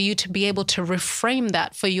actually for you to be able to reframe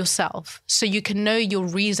that for yourself so you can know your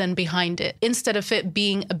reason behind it instead of it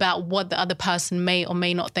being about what the other person may or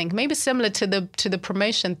may not think. Maybe similar to the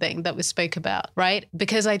promotion thing that we spoke about, right?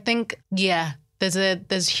 Because I think,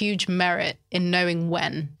 there's huge merit in knowing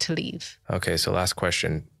when to leave. Okay, so last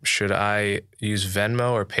question. Should I use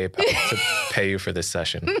Venmo or PayPal to pay you for this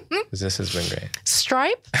session? Because this has been great.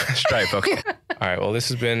 Stripe? Stripe, okay. All right, well, this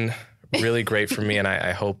has been really great for me, and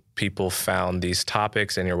I hope people found these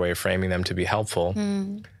topics and your way of framing them to be helpful.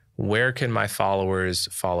 Where can my followers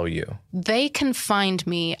follow you? They can find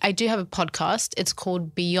me. I do have a podcast. It's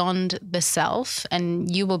called Beyond the Self,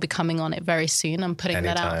 and you will be coming on it very soon. I'm putting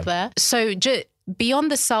that out there. So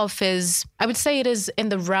Beyond the Self is, I would say it is in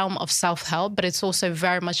the realm of self-help, but it's also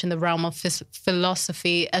very much in the realm of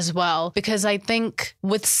philosophy as well. Because I think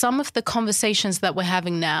with some of the conversations that we're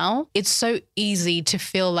having now, it's so easy to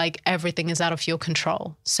feel like everything is out of your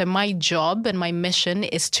control. So my job and my mission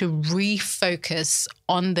is to refocus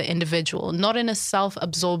on the individual, not in a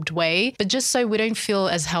self-absorbed way, but just so we don't feel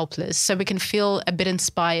as helpless, so we can feel a bit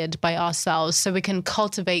inspired by ourselves, so we can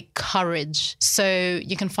cultivate courage. So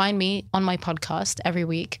you can find me on my podcast every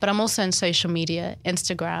week, but I'm also on social media,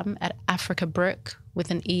 Instagram at Africa Brooke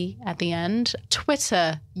with an E at the end.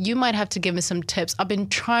 Twitter, you might have to give me some tips. I've been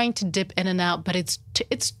trying to dip in and out, but it's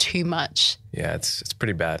too much. Yeah, it's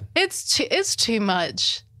pretty bad. It's too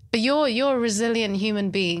much. But you're a resilient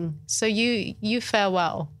human being, so you fare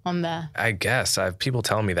well on there. I guess. People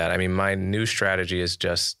tell me that. I mean, my new strategy is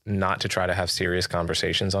just not to try to have serious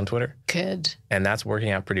conversations on Twitter. Good. And that's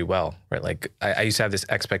working out pretty well, right? Like I used to have this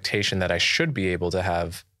expectation that I should be able to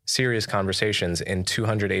have serious conversations in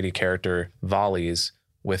 280 character volleys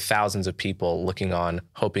with thousands of people looking on,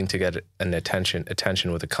 hoping to get an attention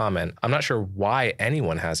with a comment. I'm not sure why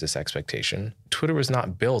anyone has this expectation. Twitter was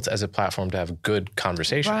not built as a platform to have good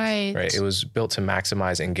conversations, right? It was built to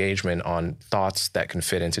maximize engagement on thoughts that can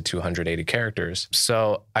fit into 280 characters.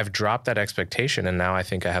 So I've dropped that expectation, and now I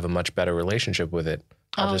think I have a much better relationship with it.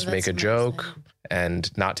 I'll just make a joke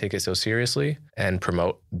and not take it so seriously and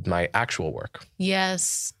promote my actual work.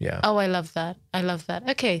 Yes. Yeah. Oh, I love that. I love that.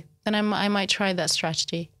 Okay. Then I might try that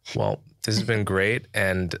strategy. Well, this has been great.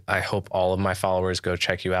 And I hope all of my followers go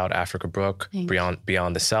check you out, Africa Brooke, Beyond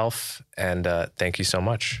the Self. And thank you so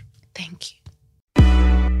much. Thank you.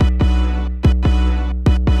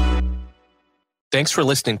 Thanks for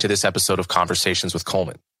listening to this episode of Conversations with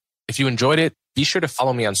Coleman. If you enjoyed it, be sure to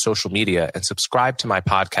follow me on social media and subscribe to my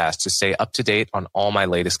podcast to stay up to date on all my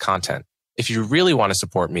latest content. If you really want to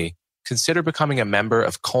support me, consider becoming a member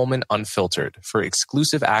of Coleman Unfiltered for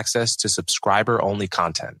exclusive access to subscriber-only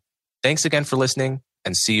content. Thanks again for listening,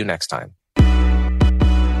 and see you next time.